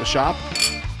the shop,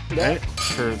 right,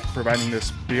 for providing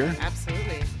this beer. that.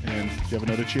 Absolutely. And do you have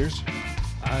another cheers?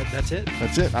 That's it.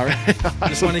 That's it. All right. Just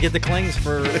Awesome. want to get the clings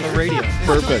for the radio.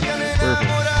 Perfect. Perfect.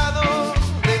 enamorado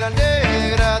de la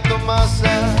negra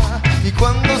Tomasa y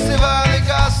cuando se va de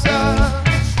casa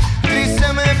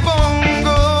triste me pongo